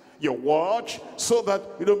garments. You watch so that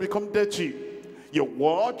you don't become dirty. You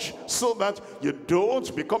watch so that you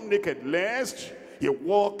don't become naked, lest you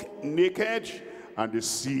walk naked and you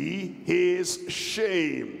see his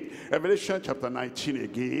shame. Revelation chapter 19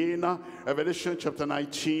 again. Revelation chapter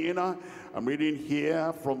 19. I'm reading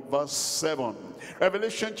here from verse 7.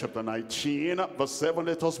 Revelation chapter 19, verse 7.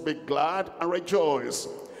 Let us be glad and rejoice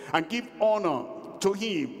and give honor to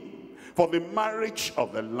him. For the marriage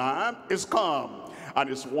of the Lamb is come, and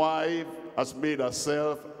his wife has made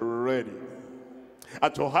herself ready.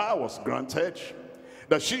 And to her was granted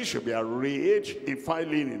that she should be arrayed in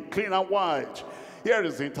fine linen, clean and white. Here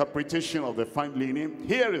is the interpretation of the fine linen.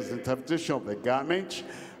 Here is the interpretation of the garment.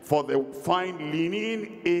 For the fine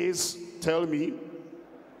linen is, tell me.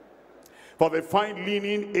 For the fine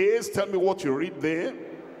linen is, tell me what you read there.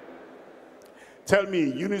 Tell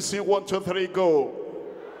me, unison, 1, 2, 3, go.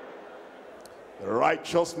 The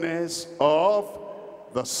righteousness of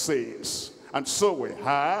the saints. And so we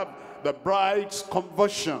have the bride's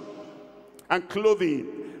conversion and clothing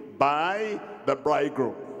by the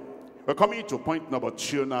bridegroom. We're coming to point number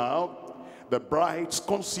 2 now. The bride's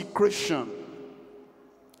consecration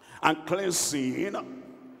and cleansing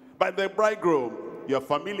by the bridegroom. You're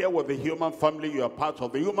familiar with the human family. You are part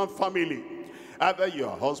of the human family. Either you're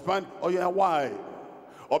a husband or you're a wife.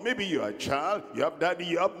 Or maybe you're a child, you have daddy,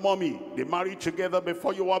 you have mommy. They married together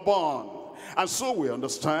before you were born. And so we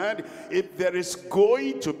understand, if there is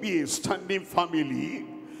going to be a standing family,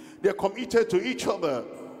 they're committed to each other.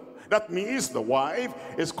 That means the wife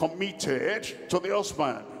is committed to the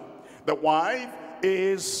husband. The wife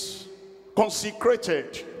is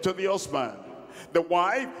consecrated to the husband. The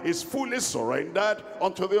wife is fully surrendered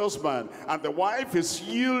unto the husband. And the wife is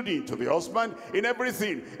yielding to the husband in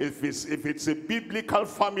everything. If it's a biblical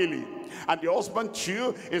family. And the husband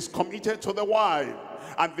too is committed to the wife.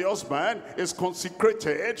 And the husband is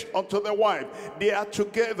consecrated unto the wife. They are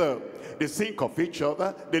together. They think of each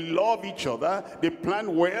other. They love each other. They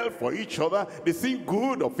plan well for each other. They think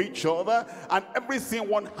good of each other. And everything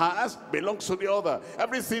one has belongs to the other.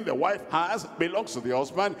 Everything the wife has belongs to the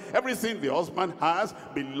husband. Everything the husband has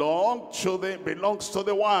belongs to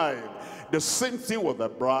the wife. The same thing with the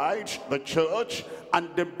bride, the church, and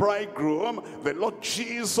the bridegroom, the Lord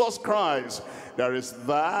Jesus Christ. There is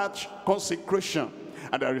that consecration.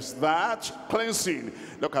 And there is that cleansing.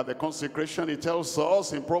 Look at the consecration. It tells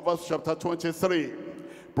us in Proverbs chapter 23.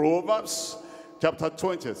 Proverbs chapter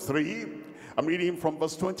 23. I'm reading from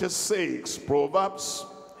verse 26. Proverbs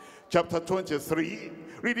chapter 23.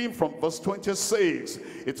 Reading from verse 26.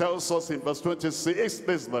 It tells us in verse 26. This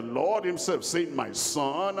is the Lord himself saying, my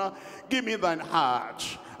son, give me thine heart,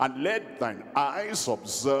 and let thine eyes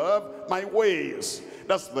observe my ways.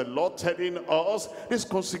 That's the Lord telling us this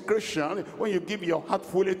consecration, when you give your heart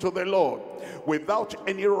fully to the Lord, without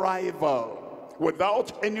any rival,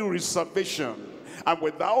 without any reservation, and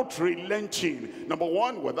without relenting. Number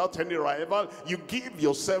one, without any rival, you give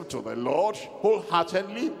yourself to the Lord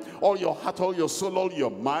wholeheartedly, all your heart, all your soul, all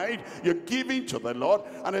your mind. You're giving to the Lord,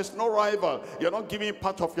 and there's no rival. You're not giving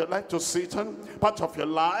part of your life to Satan, part of your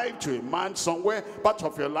life to a man somewhere, part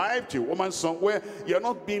of your life to a woman somewhere. You're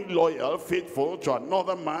not being loyal, faithful to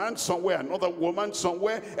another man somewhere, another woman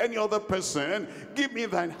somewhere, any other person. Give me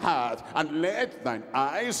thine heart, and let thine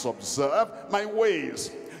eyes observe my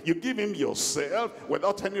ways. You give him yourself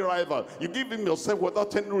without any rival. You give him yourself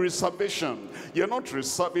without any reservation. You're not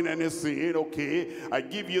reserving anything. Okay, I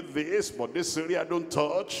give you this, but this area I don't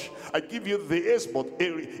touch. I give you this, but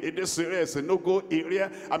in this area is a no-go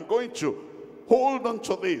area. I'm going to hold on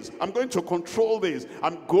to this. I'm going to control this.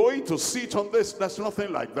 I'm going to sit on this. There's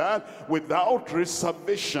nothing like that. Without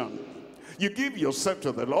reservation. You give yourself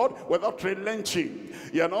to the Lord without relenting.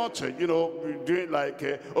 You're not, doing like,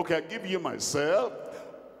 okay, I give you myself.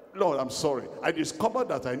 Lord, I'm sorry. I discovered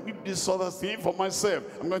that I need this other thing for myself.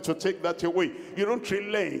 I'm going to take that away. You don't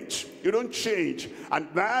relent. You don't change. And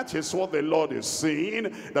that is what the Lord is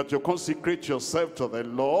saying, that you consecrate yourself to the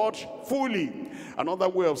Lord fully. Another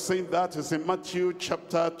way of saying that is in Matthew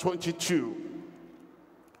chapter 22.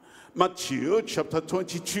 Matthew chapter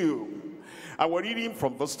 22. And we're reading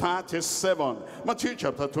from verse 37. Matthew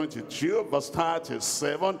chapter 22, verse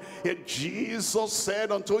 37. Here Jesus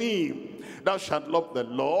said unto him, thou shalt love the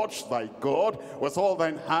Lord thy God with all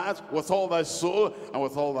thine heart, with all thy soul, and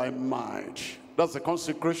with all thy mind. That's the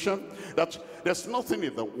consecration. That there's nothing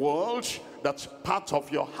in the world that part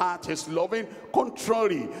of your heart is loving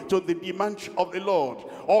contrary to the demand of the Lord.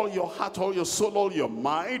 All your heart, all your soul, all your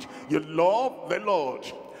mind, you love the Lord.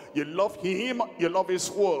 You love him, you love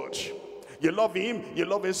his word. You love him, you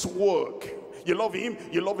love his work. You love him,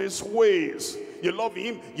 you love his ways. You love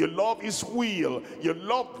him, you love his will. You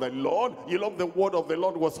love the Lord, you love the word of the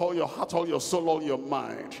Lord with all your heart, all your soul, all your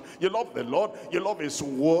mind. You love the Lord, you love his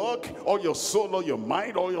work, all your soul, all your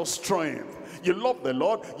mind, all your strength. You love the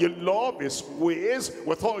Lord, you love his ways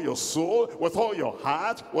with all your soul, with all your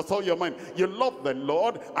heart, with all your mind. You love the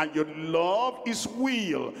Lord and you love his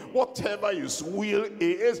will. Whatever his will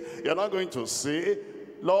is, you're not going to say,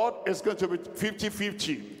 Lord, it's going to be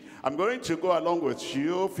 50-50. I'm going to go along with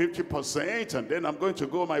you 50%, and then I'm going to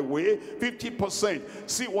go my way 50%.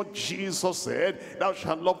 See what Jesus said, thou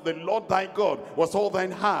shalt love the Lord thy God with all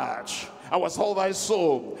thine heart, and with all thy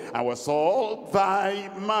soul, and with all thy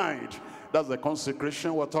mind. That's the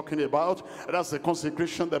consecration we're talking about. That's the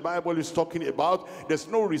consecration the Bible is talking about. There's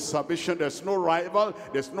no reservation, there's no rival,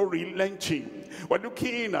 there's no relenting. We're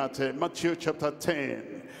looking at Matthew chapter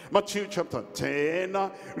 10. Matthew chapter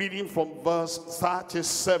 10, reading from verse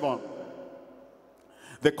 37.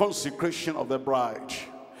 The consecration of the bride,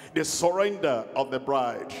 the surrender of the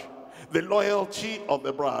bride, the loyalty of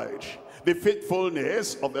the bride, the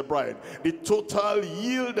faithfulness of the bride, the total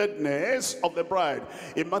yieldedness of the bride.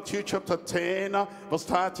 In Matthew chapter 10, verse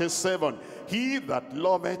 37, he that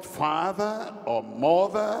loveth father or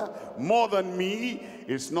mother more than me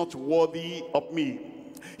is not worthy of me.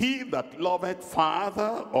 He that loveth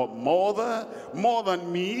father or mother more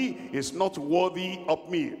than me is not worthy of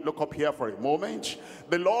me. Look up here for a moment.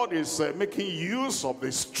 The Lord is making use of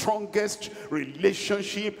the strongest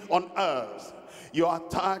relationship on earth. You're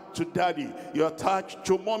attached to daddy, you're attached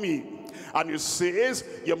to mommy. And it says,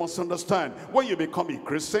 you must understand, when you become a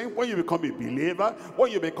Christian, when you become a believer,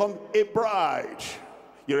 when you become a bride,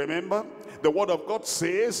 you remember, the word of God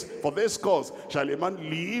says, for this cause shall a man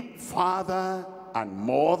leave father and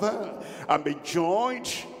mother, and be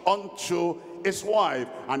joined unto his wife,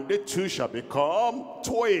 and the two shall become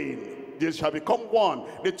twain. They shall become one.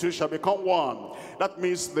 The two shall become one. That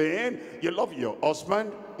means then, you love your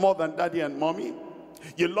husband more than daddy and mommy.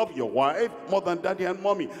 You love your wife more than daddy and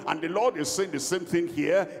mommy. And the Lord is saying the same thing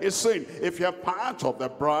here. He's saying, if you're part of the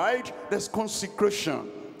bride, there's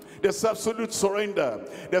consecration. There's absolute surrender.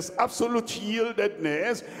 There's absolute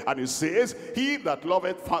yieldedness. And it says, he that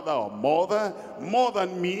loveth father or mother more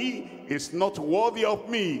than me is not worthy of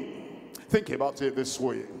me. Think about it this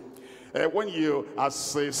way. When you,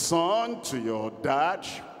 as a son to your dad,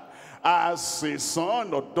 as a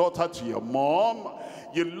son or daughter to your mom,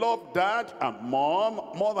 you love dad and mom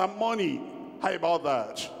more than money. How about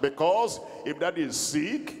that? Because if daddy is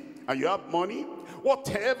sick and you have money,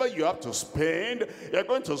 whatever you have to spend, you're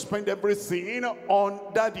going to spend everything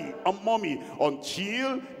on daddy and mommy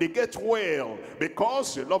until they get well,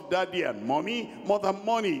 because you love daddy and mommy more than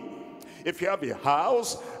money. If you have a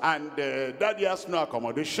house and daddy has no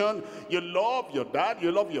accommodation, you love your dad,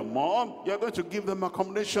 you love your mom, you're going to give them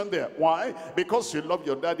accommodation there. Why? Because you love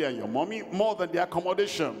your daddy and your mommy more than the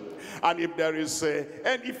accommodation. And if there is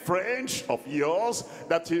any friend of yours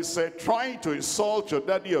that is trying to insult your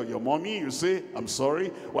daddy or your mommy, you say, I'm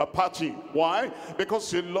sorry, we're parting. Why?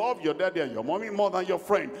 Because you love your daddy and your mommy more than your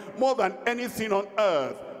friend, more than anything on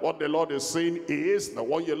earth. What the Lord is saying is, the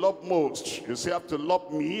one you love most, you say, you have to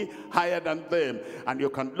love me higher than them. And you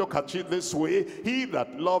can look at it this way: he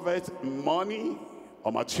that loveth money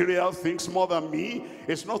or material things more than me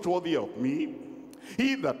is not worthy of me.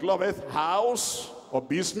 He that loveth house or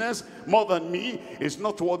business more than me is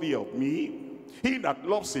not worthy of me. He that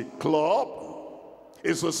loves a club,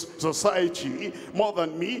 is a society more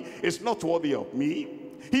than me is not worthy of me.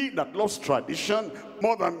 He that loves tradition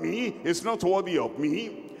more than me is not worthy of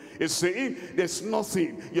me. It's saying there's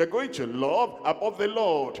nothing you're going to love above the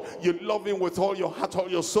Lord. You love him with all your heart, all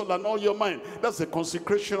your soul, and all your mind. That's the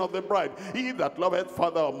consecration of the bride. He that loveth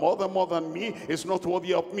father or mother more than me is not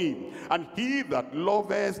worthy of me. And he that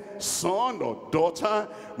loveth son or daughter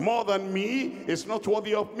more than me is not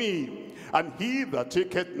worthy of me. And he that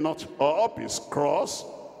taketh not up his cross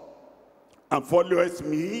and followeth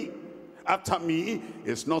me after me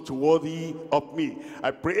is not worthy of me.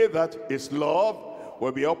 I pray that his love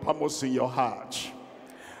will be uppermost in your heart.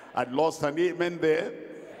 I'd lost an amen there.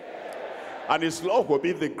 And his love will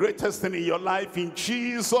be the greatest thing in your life in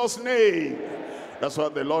Jesus' name. That's why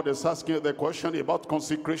the Lord is asking you the question about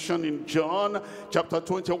consecration in John chapter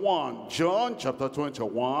 21. John chapter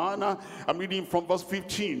 21, I'm reading from verse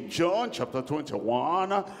 15. John chapter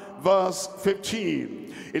 21, verse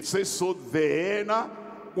 15. It says, so then,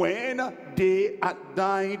 when they had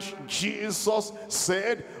died, Jesus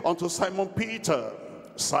said unto Simon Peter,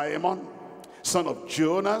 Simon, son of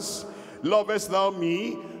Jonas, lovest thou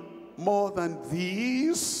me more than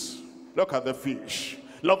these? Look at the fish.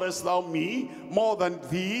 Lovest thou me more than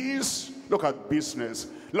these? Look at business.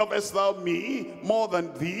 Lovest thou me more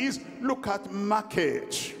than these? Look at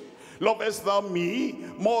market. Lovest thou me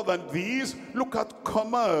more than these? Look at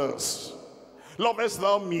commerce. Lovest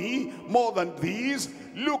thou me more than these?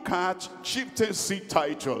 Look at chieftaincy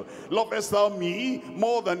title. Lovest thou me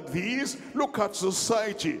more than these? Look at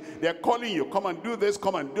society. They're calling you, come and do this,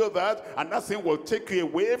 come and do that, and nothing will take you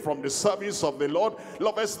away from the service of the Lord.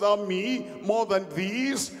 Lovest thou me more than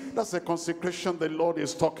these? that's the consecration the Lord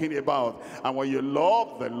is talking about. And when you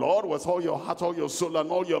love the Lord with all your heart, all your soul, and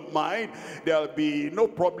all your mind, there'll be no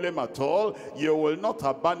problem at all. You will not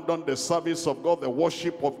abandon the service of God, the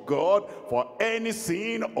worship of God, for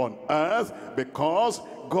anything on earth, because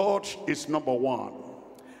God is number one.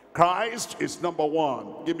 Christ is number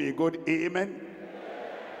one. Give me a good amen.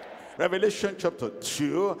 Revelation chapter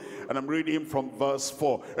 2, and I'm reading from verse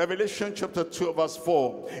 4. Revelation chapter 2, verse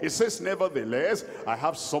 4. It says, nevertheless, I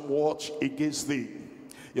have somewhat against thee.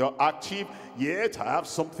 You're active, yet I have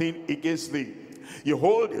something against thee. You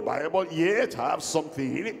hold the Bible, yet I have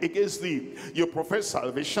something against thee. You profess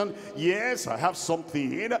salvation, yes, I have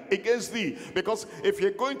something against thee. Because if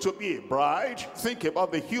you're going to be a bride, think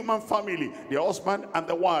about the human family, the husband and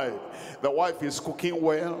the wife. The wife is cooking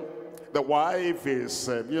well. The wife is,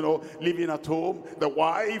 living at home. The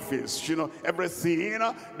wife is, everything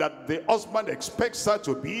that the husband expects her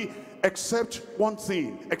to be, except one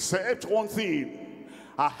thing.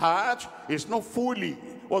 Her heart is not fully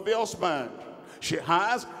with the husband. She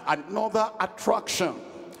has another attraction,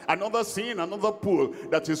 another thing, another pull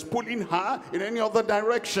that is pulling her in any other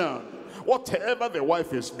direction. Whatever the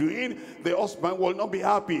wife is doing, the husband will not be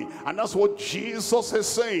happy. And that's what Jesus is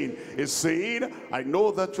saying. He's saying, I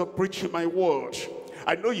know that you're preaching my word.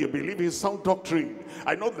 I know you believe in sound doctrine.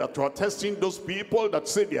 I know that you are testing those people that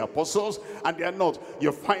say they are apostles and they are not.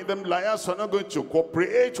 You find them liars, so I'm not going to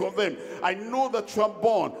cooperate with them. I know that you are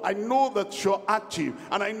born. I know that you are active.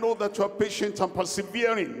 And I know that you are patient and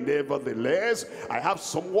persevering. Nevertheless, I have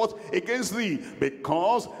somewhat against thee,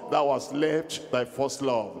 because thou hast left thy first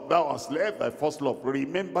love. Thou hast left thy first love.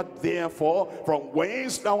 Remember therefore from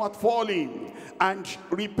whence thou art fallen, and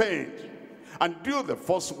repent. And do the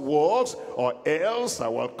first works, or else I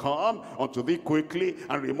will come unto thee quickly,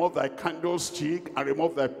 and remove thy candlestick, and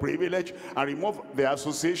remove thy privilege, and remove the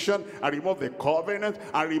association, and remove the covenant,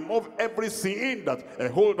 and remove everything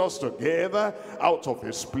that hold us together out of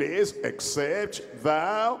his place, except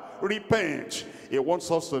thou repent. He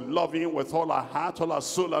wants us to love him with all our heart, all our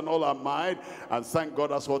soul, and all our mind. And thank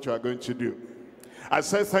God that's what you are going to do. I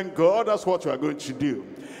said, thank God that's what you are going to do.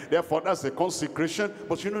 Therefore, that's the consecration.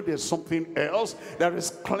 But there's something else. There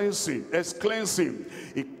is cleansing. There's cleansing.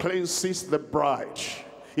 It cleanses the bride.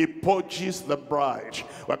 It purges the bride.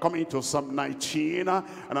 We're coming to Psalm 19, and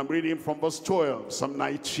I'm reading from verse 12. Psalm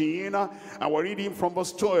 19, and we're reading from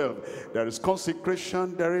verse 12. There is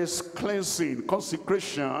consecration, there is cleansing.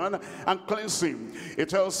 Consecration and cleansing. It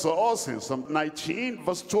tells us in Psalm 19,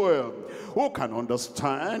 verse 12, who can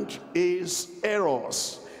understand his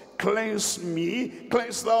errors? Cleanse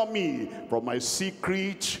thou me from my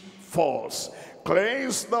secret faults.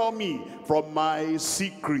 Cleanse thou me from my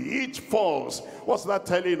secret faults. What's that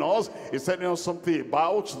telling us? It's telling us something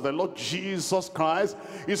about the Lord Jesus Christ.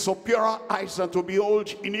 His superior eyes are to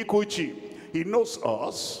behold iniquity. He knows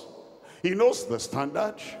us. He knows the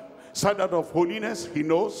standard of holiness, he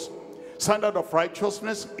knows. Standard of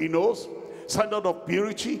righteousness, he knows. Standard of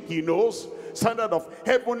purity, he knows. Standard of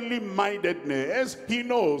heavenly mindedness, he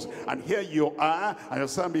knows. And here you are, and you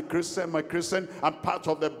say, I'm a Christian, my Christian, I'm part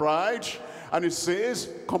of the bride. And it says,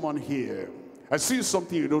 come on here. I see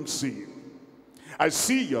something you don't see. I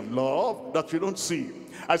see your love that you don't see.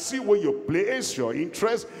 I see where you place your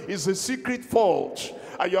interest is a secret fault,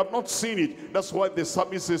 and you have not seen it. That's why the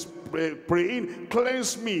psalmist is praying,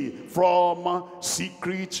 cleanse me from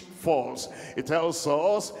secret faults. It tells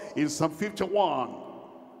us in Psalm 51.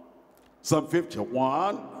 Psalm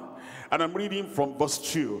 51, and I'm reading from verse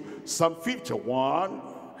 2. Psalm 51,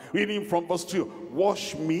 reading from verse 2.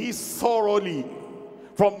 Wash me thoroughly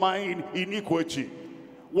from my iniquity.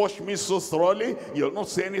 Wash me so thoroughly, you'll not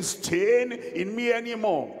see any stain in me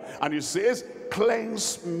anymore. And it says,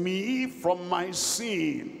 cleanse me from my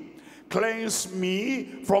sin. Cleanse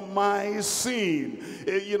me from my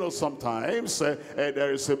sin. Sometimes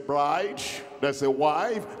there is a bride, there's a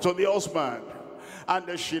wife to the husband.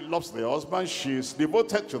 And she loves the husband, she's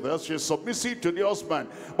devoted to the husband, she's submissive to the husband.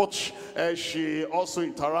 But she also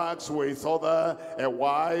interacts with other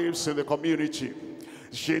wives in the community.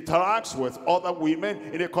 She interacts with other women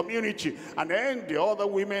in the community. And then the other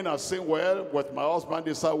women are saying, well, with my husband,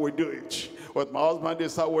 this is how we do it. With my husband,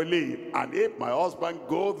 this is how we live. And if my husband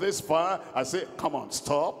goes this far, I say, come on,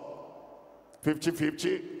 stop.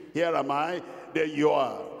 50-50. Here am I. there you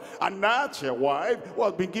are. And not your wife who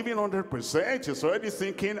has been giving 100%. Is already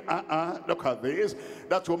thinking, look at this.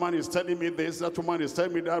 That woman is telling me this. That woman is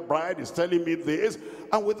telling me that. Bride is telling me this.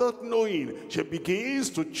 And without knowing, she begins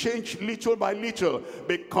to change little by little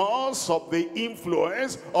because of the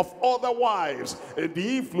influence of other wives,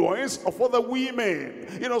 the influence of other women.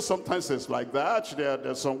 You know, sometimes it's like that.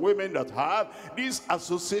 There's some women that have this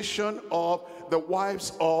association of the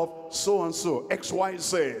wives of so-and-so,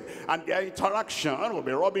 XYZ, and their interaction will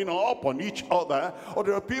be rubbing up on each other. Or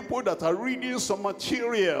there are people that are reading some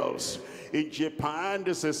materials. In Japan,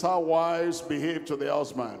 this is how wives behave to the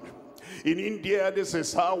husband. In India, this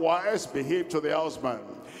is how wives behave to the husband.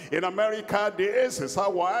 In America, this is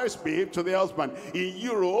how wives behave to the husband. In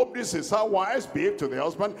Europe, this is how wives behave to the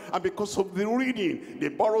husband. And because of the reading, they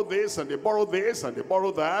borrow this and they borrow this and they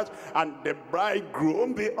borrow that. And the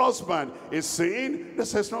bridegroom, the husband, is saying,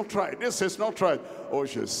 this is not right, this is not right. Oh,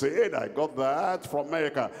 she said, I got that from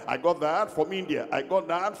America. I got that from India. I got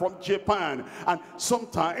that from Japan. And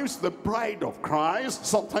sometimes the bride of Christ,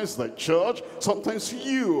 sometimes the church, sometimes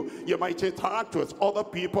you might interact with other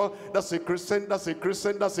people. That's a Christian, that's a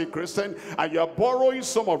Christian, that's a Christian. And you're borrowing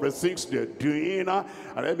some of the things they're doing. And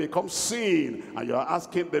then becomes sin. And you're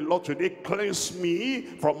asking the Lord today, cleanse me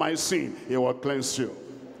from my sin. He will cleanse you.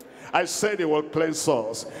 I said he will cleanse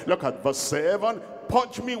us. Look at verse 7.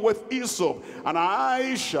 Purge me with hyssop, and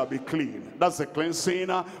I shall be clean. That's the cleansing.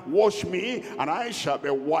 Wash me, and I shall be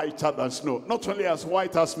whiter than snow. Not only as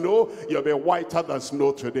white as snow, you'll be whiter than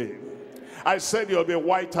snow today. I said you'll be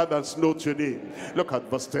whiter than snow today. Look at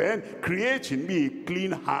verse 10. Create in me a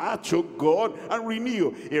clean heart, O God, and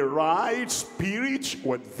renew a right spirit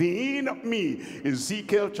within me.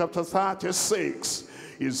 Ezekiel chapter 36.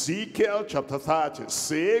 Ezekiel chapter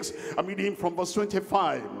 36. I'm reading from verse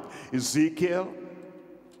 25. Ezekiel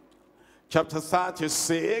chapter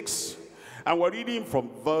 36, and we're reading from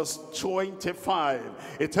verse 25.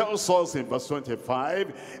 It tells us in verse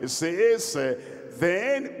 25, it says,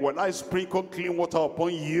 then will I sprinkle clean water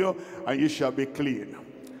upon you, and you shall be clean.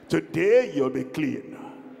 Today you'll be clean.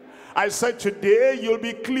 I said today you'll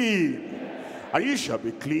be clean. And you shall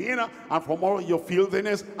be clean, and from all your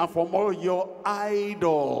filthiness, and from all your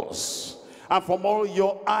idols. And from all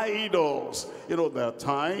your idols. You know, there are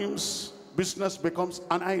times business becomes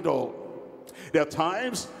an idol. There are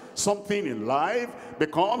times something in life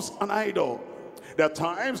becomes an idol. There are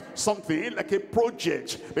times something like a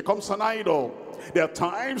project becomes an idol. There are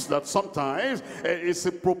times that sometimes it's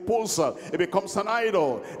a proposal, it becomes an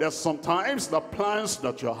idol. There's sometimes the plans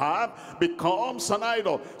that you have becomes an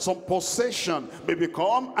idol. Some possession may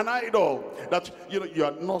become an idol. That you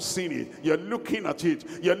are not seeing it, you're looking at it,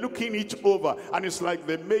 you're looking it over, and it's like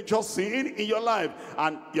the major sin in your life,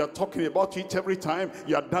 and you're talking about it every time,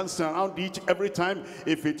 you're dancing around it every time.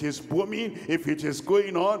 If it is booming, if it is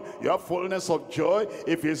going on, you have fullness of joy.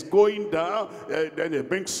 If it's going down, then it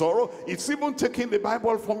brings sorrow. It's even taking the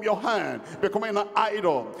Bible from your hand, becoming an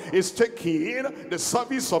idol. It's taking the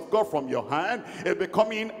service of God from your hand, it's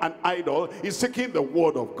becoming an idol. It's taking the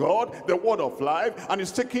word of God, the word of life, and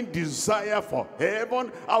it's taking desire for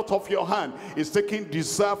heaven out of your hand. It's taking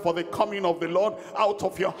desire for the coming of the Lord out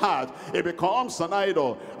of your heart. It becomes an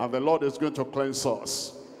idol, and the Lord is going to cleanse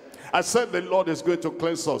us. I said the Lord is going to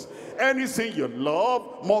cleanse us. Anything you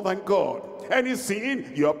love more than God,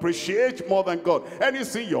 anything you appreciate more than God,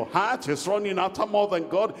 anything your heart is running after more than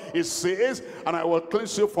God, it says, and I will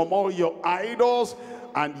cleanse you from all your idols,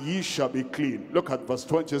 and ye shall be clean. Look at verse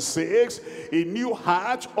 26. A new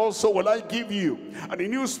heart also will I give you, and a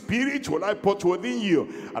new spirit will I put within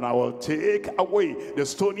you, and I will take away the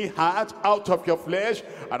stony heart out of your flesh,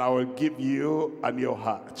 and I will give you a new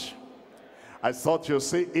heart. I thought you'd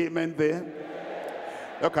say amen there.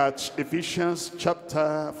 Look at Ephesians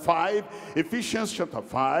chapter 5. Ephesians chapter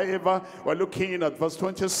 5, we're looking at verse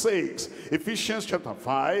 26. Ephesians chapter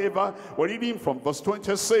 5, we're reading from verse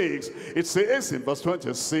 26. It says in verse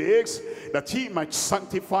 26, that he might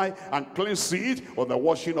sanctify and cleanse it with the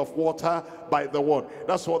washing of water by the word.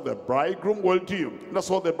 That's what the bridegroom will do.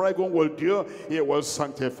 That's what the bridegroom will do. He will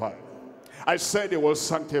sanctify. I said he will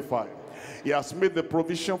sanctify. He has made the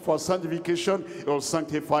provision for sanctification. He will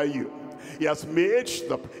sanctify you. He has made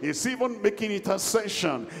he's even making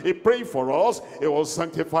intercession. He prayed for us, he will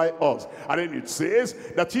sanctify us. And then it says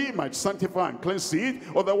that he might sanctify and cleanse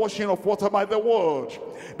it with the washing of water by the word,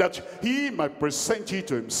 that he might present it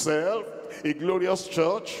to himself a glorious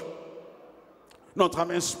church, not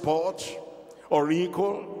having spot or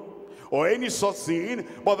wrinkle or any such thing,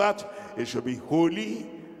 but that it should be holy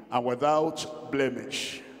and without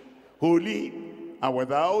blemish. Holy and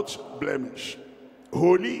without blemish.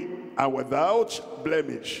 Holy and without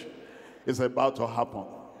blemish. It's about to happen.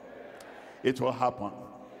 It will happen.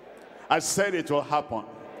 I said it will happen.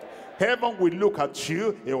 Heaven will look at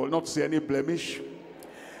you, it will not see any blemish.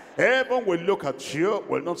 Heaven will look at you,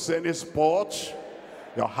 will not see any spot.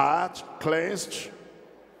 Your heart cleansed,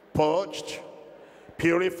 purged,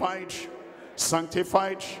 purified,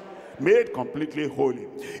 sanctified, made completely holy.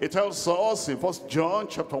 It tells us in 1 John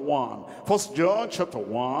chapter 1. 1 John chapter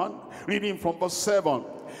 1, reading from verse 7.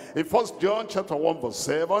 In 1 John chapter 1 verse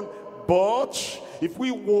 7, but if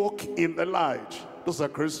we walk in the light, those are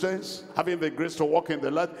Christians having the grace to walk in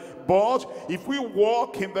the light. But if we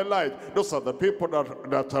walk in the light, those are the people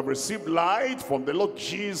that have received light from the Lord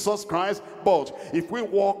Jesus Christ. But if we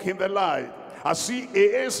walk in the light, as he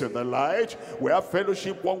is in the light, we have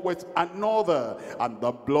fellowship one with another. And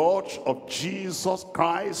the blood of Jesus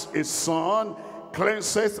Christ, his Son,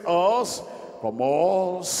 cleanseth us from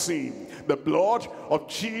all sin. The blood of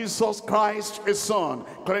Jesus Christ, his Son,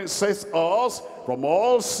 cleanses us from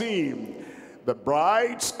all sin. The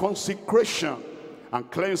bride's consecration and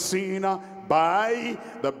cleansing by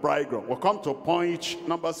the bridegroom. We'll come to point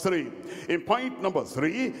number 3. In point number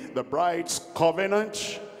 3, the bride's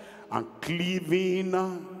covenant and cleaving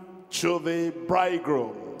to the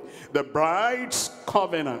bridegroom. The bride's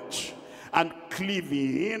covenant and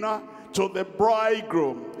cleaving to the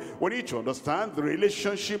bridegroom. We need to understand the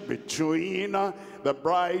relationship between the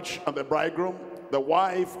bride and the bridegroom, the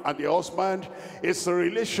wife and the husband. Is a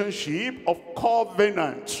relationship of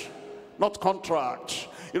covenant, not contract.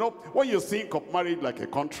 You know, when you think of marriage like a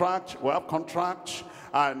contract, we have contract,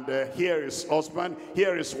 and here is husband,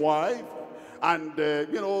 here is wife. And,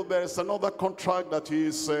 you know, there's another contract that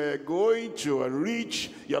is going to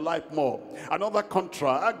enrich your life more. Another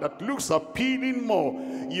contract that looks appealing more.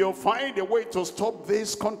 You'll find a way to stop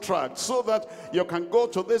this contract so that you can go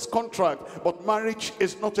to this contract. But marriage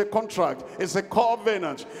is not a contract. It's a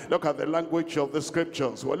covenant. Look at the language of the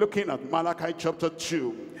scriptures. We're looking at Malachi chapter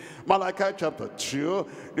 2. Malachi chapter 2.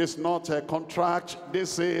 This is not a contract.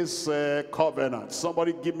 This is a covenant.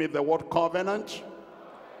 Somebody give me the word covenant.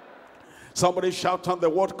 Somebody shout out the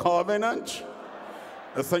word covenant.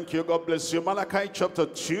 Thank you, God bless you. Malachi chapter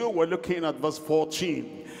 2, we're looking at verse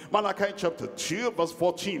 14. Malachi chapter 2 verse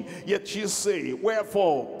 14. Yet you say,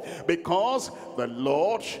 wherefore? Because the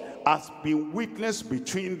Lord has been witness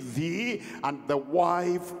between thee and the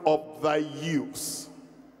wife of thy youth.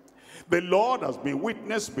 The Lord has been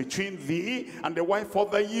witness between thee and the wife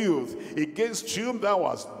of thy youth, against whom thou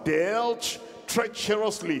hast dealt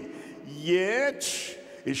treacherously. Yet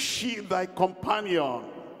is she thy companion?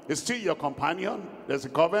 Is still your companion? There's a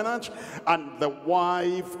covenant. And the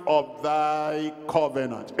wife of thy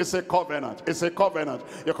covenant. It's a covenant. It's a covenant.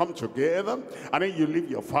 You come together, and then you leave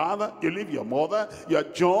your father, you leave your mother, you are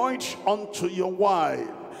joined unto your wife,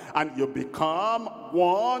 and you become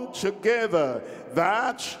one together.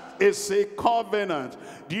 That is a covenant.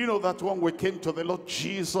 Do you know that when we came to the Lord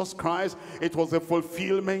Jesus Christ, it was a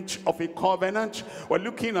fulfillment of a covenant? We're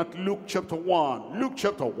looking at Luke chapter 1. Luke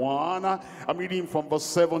chapter 1, I'm reading from verse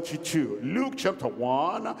 72. Luke chapter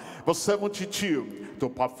 1, verse 72. To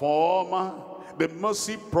perform the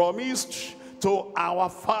mercy promised to our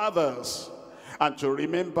fathers, and to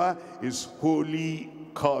remember his holy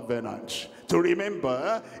covenant. To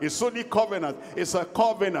remember his holy covenant. It's a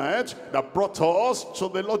covenant that brought us to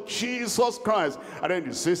the Lord Jesus Christ. And then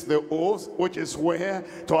it says the oath which is where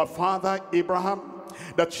to our father Abraham,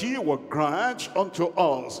 that he will grant unto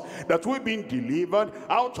us that we, being delivered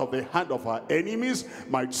out of the hand of our enemies,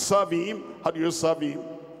 might serve him. How do you serve him?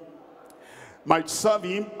 Might serve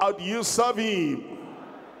him. How do you serve him?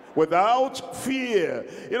 Without fear.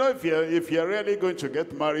 You know, if you're really going to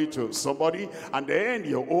get married to somebody, and then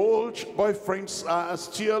your old boyfriends are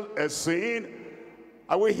still saying,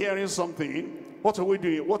 are we hearing something? What are we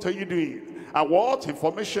doing? What are you doing? And what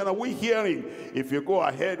information are we hearing? If you go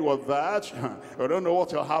ahead with that, you don't know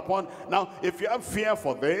what will happen. Now, if you have fear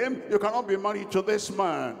for them, you cannot be married to this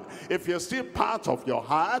man. If you're still part of your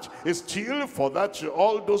heart is still for that,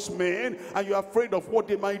 all those men, and you're afraid of what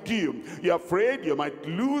they might do. You're afraid you might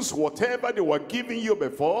lose whatever they were giving you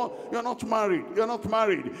before. You're not married. You're not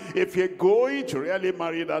married. If you're going to really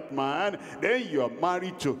marry that man, then you're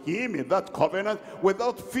married to him in that covenant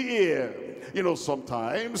without fear. You know,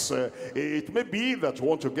 sometimes it may be that you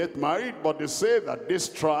want to get married, but they say that this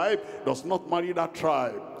tribe does not marry that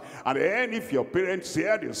tribe. And then if your parents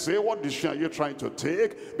here, they say, what decision are you trying to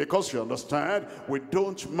take? Because you understand, we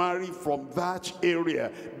don't marry from that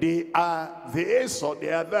area. They are this or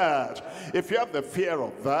they are that. If you have the fear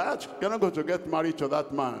of that, you're not going to get married to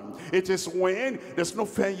that man. It is when there's no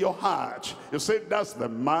fear in your heart. You say, that's the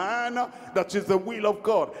man that is the will of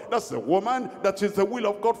God. That's the woman that is the will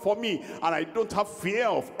of God for me. And I don't have fear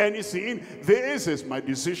of anything. This is my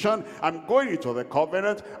decision. I'm going into the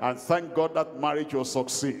covenant, and thank God that marriage will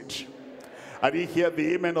succeed. I didn't hear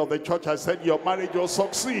the amen of the church. I said your marriage will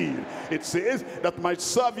succeed. It says that might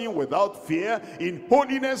serve him without fear in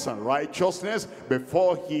holiness and righteousness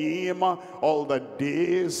before him all the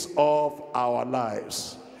days of our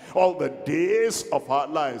lives. All the days of our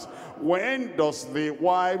lives. When does the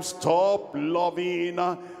wife stop loving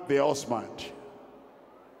the husband?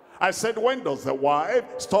 I said, when does the wife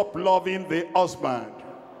stop loving the husband?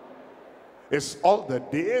 It's all the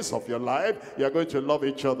days of your life you're going to love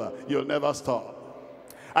each other. You'll never stop.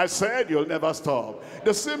 I said you'll never stop.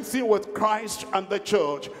 The same thing with Christ and the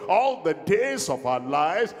church. All the days of our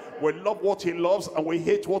lives, we love what he loves and we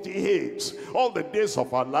hate what he hates. All the days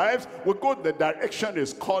of our lives, we go the direction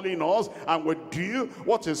he's calling us and we do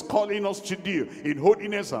what he's calling us to do in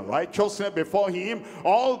holiness and righteousness before him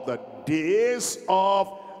all the days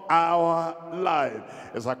of our life.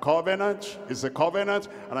 It's a covenant. It's a covenant,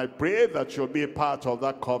 and I pray that you'll be a part of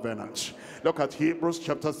that covenant. Look at Hebrews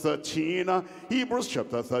chapter 13. Hebrews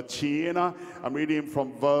chapter 13. I'm reading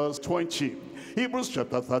from verse 20. Hebrews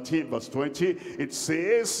chapter 13 verse 20. It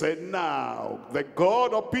says, and now the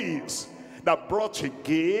God of peace that brought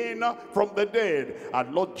again from the dead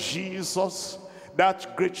and Lord Jesus,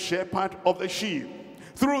 that great shepherd of the sheep,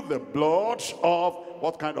 through the blood of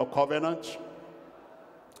what kind of covenant?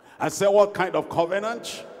 I said, what kind of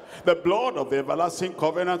covenant? The blood of the everlasting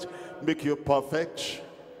covenant make you perfect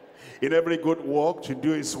in every good work to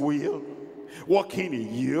do his will, working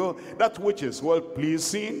in you that which is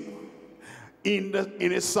well-pleasing in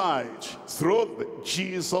his sight, through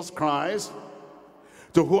Jesus Christ,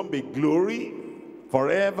 to whom be glory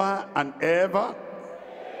forever and ever,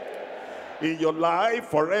 in your life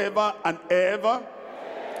forever and ever,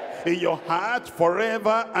 in your heart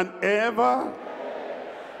forever and ever.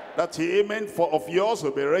 That amen of yours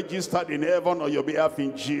will be registered in heaven on your behalf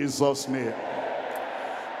in Jesus' name.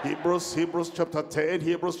 Hebrews chapter 10,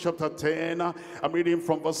 Hebrews chapter 10, I'm reading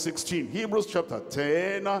from verse 16. Hebrews chapter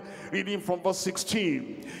 10, reading from verse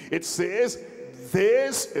 16. It says,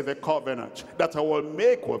 this is the covenant that I will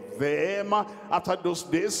make with them after those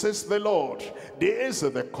days, says the Lord. This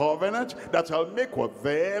is the covenant that I'll make with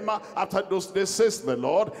them after those days, says the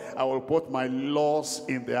Lord. I will put my laws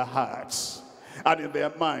in their hearts, and in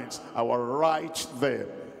their minds I will write them.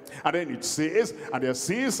 And then it says, and their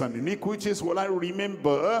sins and iniquities will I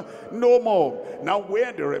remember no more. Now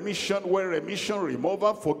where remission,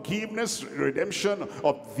 removal, forgiveness, redemption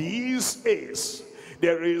of these is,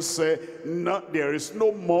 there is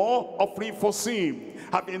no more offering for sin.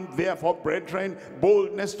 Having therefore, brethren,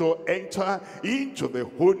 boldness to enter into the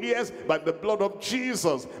holiest by the blood of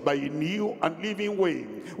Jesus, by a new and living way,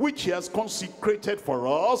 which he has consecrated for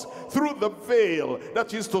us through the veil,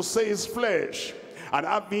 that is to say his flesh, and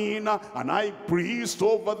having an high priest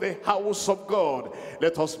over the house of God.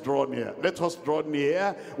 Let us draw near. Let us draw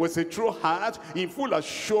near with a true heart, in full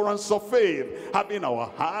assurance of faith, having our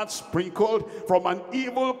hearts sprinkled from an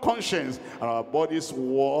evil conscience, and our bodies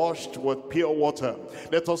washed with pure water.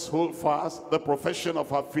 Let us hold fast the profession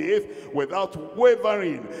of our faith without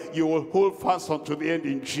wavering. You will hold fast unto the end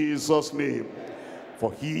in Jesus' name.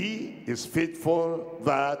 For he is faithful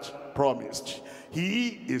that promised.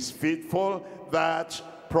 He is faithful that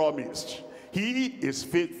promised. He is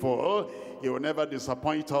faithful. He will never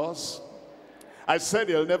disappoint us. I said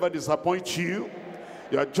he'll never disappoint you.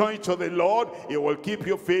 You are joined to the Lord. He will keep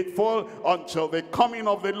you faithful until the coming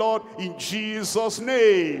of the Lord in Jesus'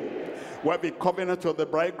 name. We have a covenant with the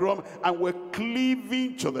bridegroom, and we're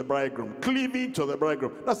cleaving to the bridegroom. Cleaving to the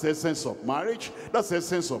bridegroom. That's the essence of marriage. That's the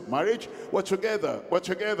essence of marriage. We're together. We're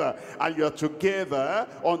together. And you're together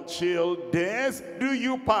until death do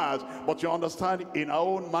you part. But you understand, in our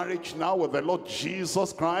own marriage now with the Lord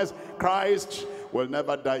Jesus Christ, Christ will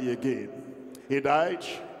never die again. He died.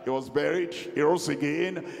 He was buried, he rose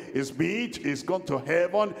again, he's beat, he's gone to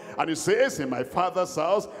heaven, and he says, in my Father's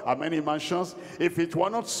house are many mansions. If it were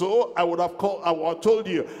not so, I would have told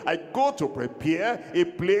you, I go to prepare a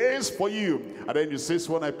place for you. And then he says,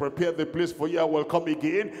 when I prepare the place for you, I will come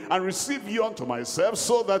again and receive you unto myself,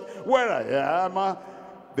 so that where I am,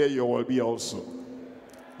 there you will be also.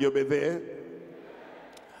 You'll be there.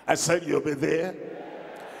 I said you'll be there.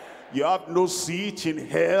 You have no seat in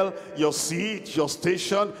hell. Your seat, your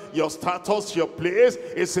station, your status, your place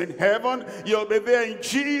is in heaven. You'll be there in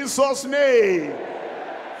Jesus' name.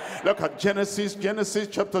 Look at Genesis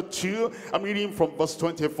chapter 2. I'm reading from verse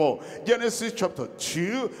 24. Genesis chapter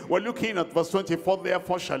 2, we're looking at verse 24.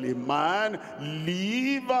 Therefore shall a man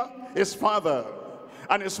leave his father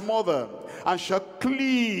and his mother, and shall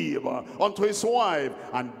cleave unto his wife,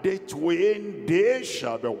 and they twain, they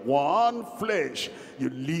shall be one flesh. You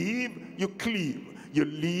leave, you cleave. You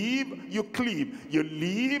leave, you cleave. You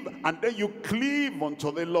leave, and then you cleave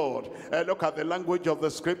unto the Lord. Look at the language of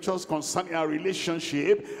the scriptures concerning our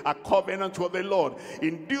relationship, a covenant with the Lord.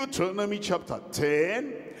 In Deuteronomy chapter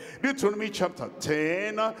 10,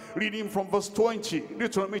 reading from verse 20.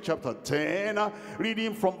 Deuteronomy chapter 10,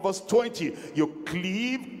 reading from verse 20. You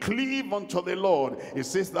cleave unto the Lord. It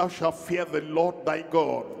says, thou shalt fear the Lord thy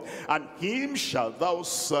God, and him shalt thou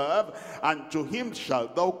serve, and to him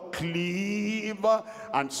shalt thou cleave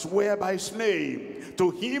and swear by his name.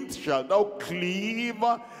 To him shalt thou cleave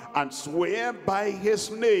and swear by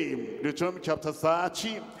his name. Deuteronomy chapter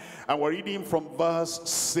 30. And we're reading from verse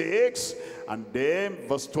 6 and then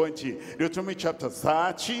verse 20. Deuteronomy chapter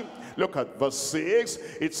 30, look at verse 6.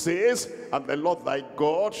 It says, and the Lord thy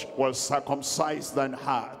God will circumcise thine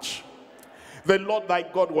heart. The Lord thy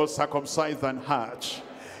God will circumcise thine heart.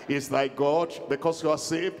 Is thy God because you are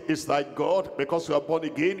saved? Is thy God because you are born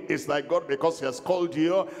again? Is thy God because he has called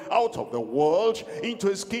you out of the world into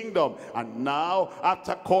his kingdom? And now,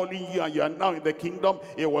 after calling you and you are now in the kingdom,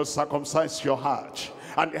 he will circumcise your heart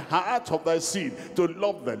and the heart of thy seed, to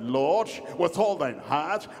love the Lord with all thine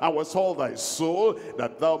heart and with all thy soul,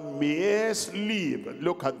 that thou mayest live.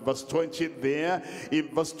 Look at verse 20 there. In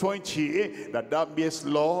verse 20, that thou mayest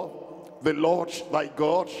love the Lord thy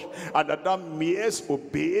God, and that thou mayest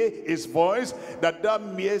obey his voice, that thou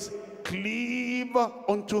mayest cleave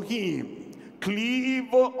unto him.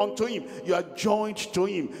 Cleave unto him. You are joined to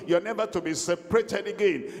him. You are never to be separated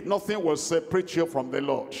again. Nothing will separate you from the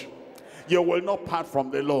Lord. You will not part from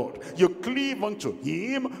the Lord. You cleave unto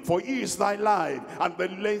him, for he is thy life and the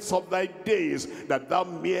length of thy days, that thou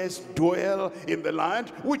mayest dwell in the land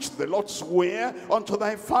which the Lord sware unto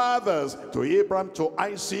thy fathers, to Abraham, to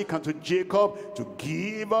Isaac, and to Jacob, to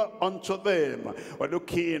give unto them. We're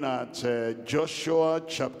looking at Joshua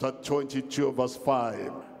chapter 22 verse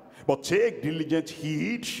 5. But take diligent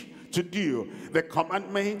heed to do the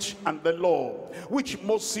commandment and the law which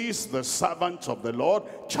Moses the servant of the Lord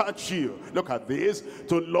charged you. Look at this: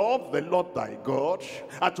 to love the Lord thy God,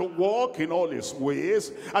 and to walk in all his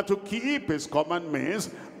ways, and to keep his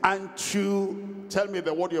commandments, and to, tell me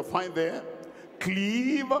the word you find there,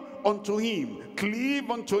 cleave unto him,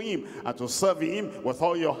 and to serve him with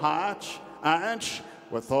all your heart and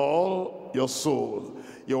with all your soul.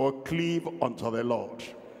 You will cleave unto the Lord.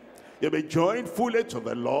 You'll be joined fully to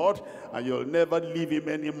the Lord, and you'll never leave him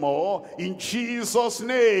anymore, in Jesus'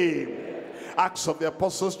 name. Acts of the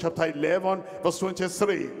Apostles chapter 11 verse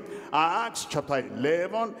 23. Acts chapter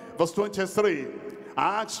 11 verse 23.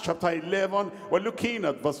 Acts chapter 11, we're looking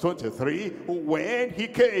at verse 23. When he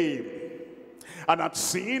came and had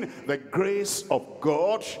seen the grace of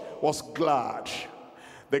God, was glad.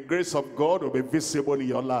 The grace of God will be visible in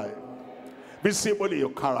your life, visible in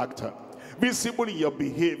your character, visible in your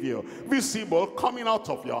behavior, visible coming out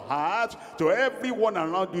of your heart to everyone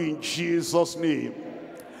around you, in Jesus' name.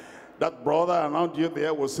 That brother around you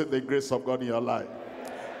there will see the grace of God in your life.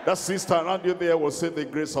 That sister around you there will see the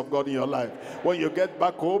grace of God in your life. When you get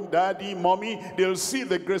back home, daddy, mommy, they'll see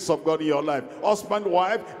the grace of God in your life. Husband,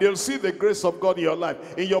 wife, they'll see the grace of God in your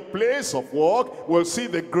life. In your place of work, we'll see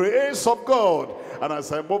the grace of God. And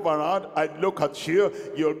as I move around, I look at you,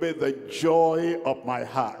 you'll be the joy of my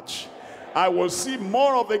heart. I will see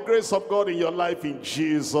more of the grace of God in your life, in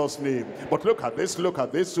Jesus' name. But look at this, look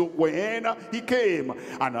at this. So when he came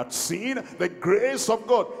and had seen the grace of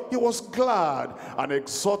God, he was glad, and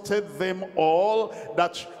exhorted them all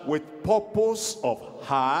that with purpose of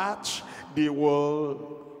heart they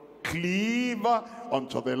will cleave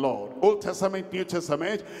unto the Lord. Old Testament, New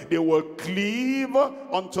Testament, they will cleave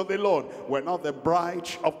unto the Lord. We're not the bride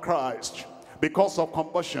of Christ because of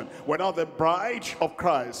conversion. We're not the bride of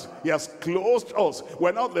Christ. He has closed us.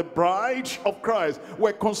 We're not the bride of Christ.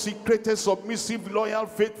 We're consecrated, submissive, loyal,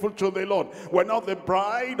 faithful to the Lord. We're not the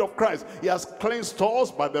bride of Christ. He has cleansed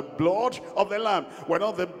us by the blood of the Lamb. We're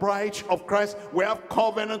not the bride of Christ. We have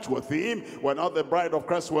covenant with him. We're not the bride of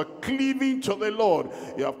Christ. We're cleaving to the Lord.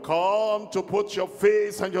 You have come to put your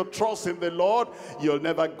faith and your trust in the Lord. You'll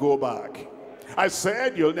never go back. I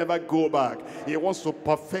said you'll never go back. He wants to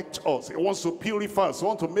perfect us. He wants to purify us. He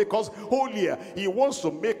wants to make us holier. He wants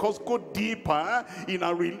to make us go deeper in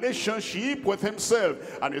our relationship with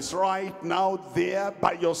himself. And it's right now there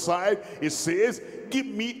by your side. It says, give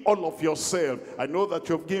me all of yourself. I know that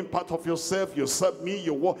you've given part of yourself. You serve me,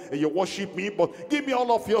 you worship me, but give me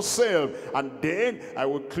all of yourself. And then I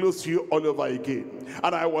will clothe you all over again.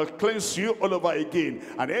 And I will cleanse you all over again.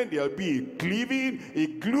 And then there'll be a cleaving, a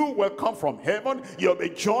glue will come from heaven. You'll be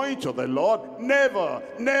joined to the Lord. Never,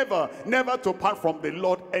 never, never to part from the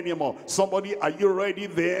Lord anymore. Somebody, are you ready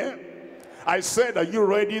there? I said, are you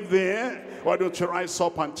ready there? Why don't you rise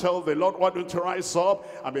up and tell the Lord, why don't you rise up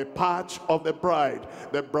and be part of the bride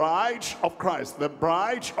of Christ, the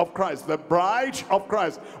bride of Christ, the bride of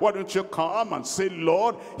Christ. Why don't you come and say,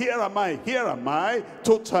 Lord, here am I,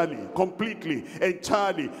 totally, completely,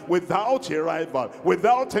 entirely, without a rival,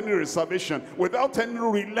 without any reservation, without any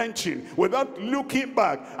relenting, without looking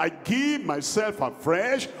back. I give myself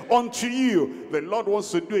afresh unto you. The Lord wants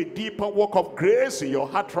to do a deeper work of grace in your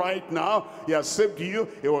heart right now. He has saved you.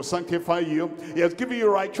 He will sanctify you. He has given you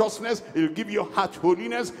righteousness. He will give you heart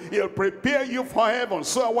holiness. He will prepare you for heaven.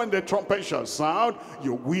 So when the trumpet shall sound,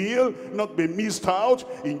 you will not be missed out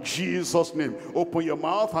in Jesus' name. Open your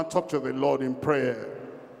mouth and talk to the Lord in prayer.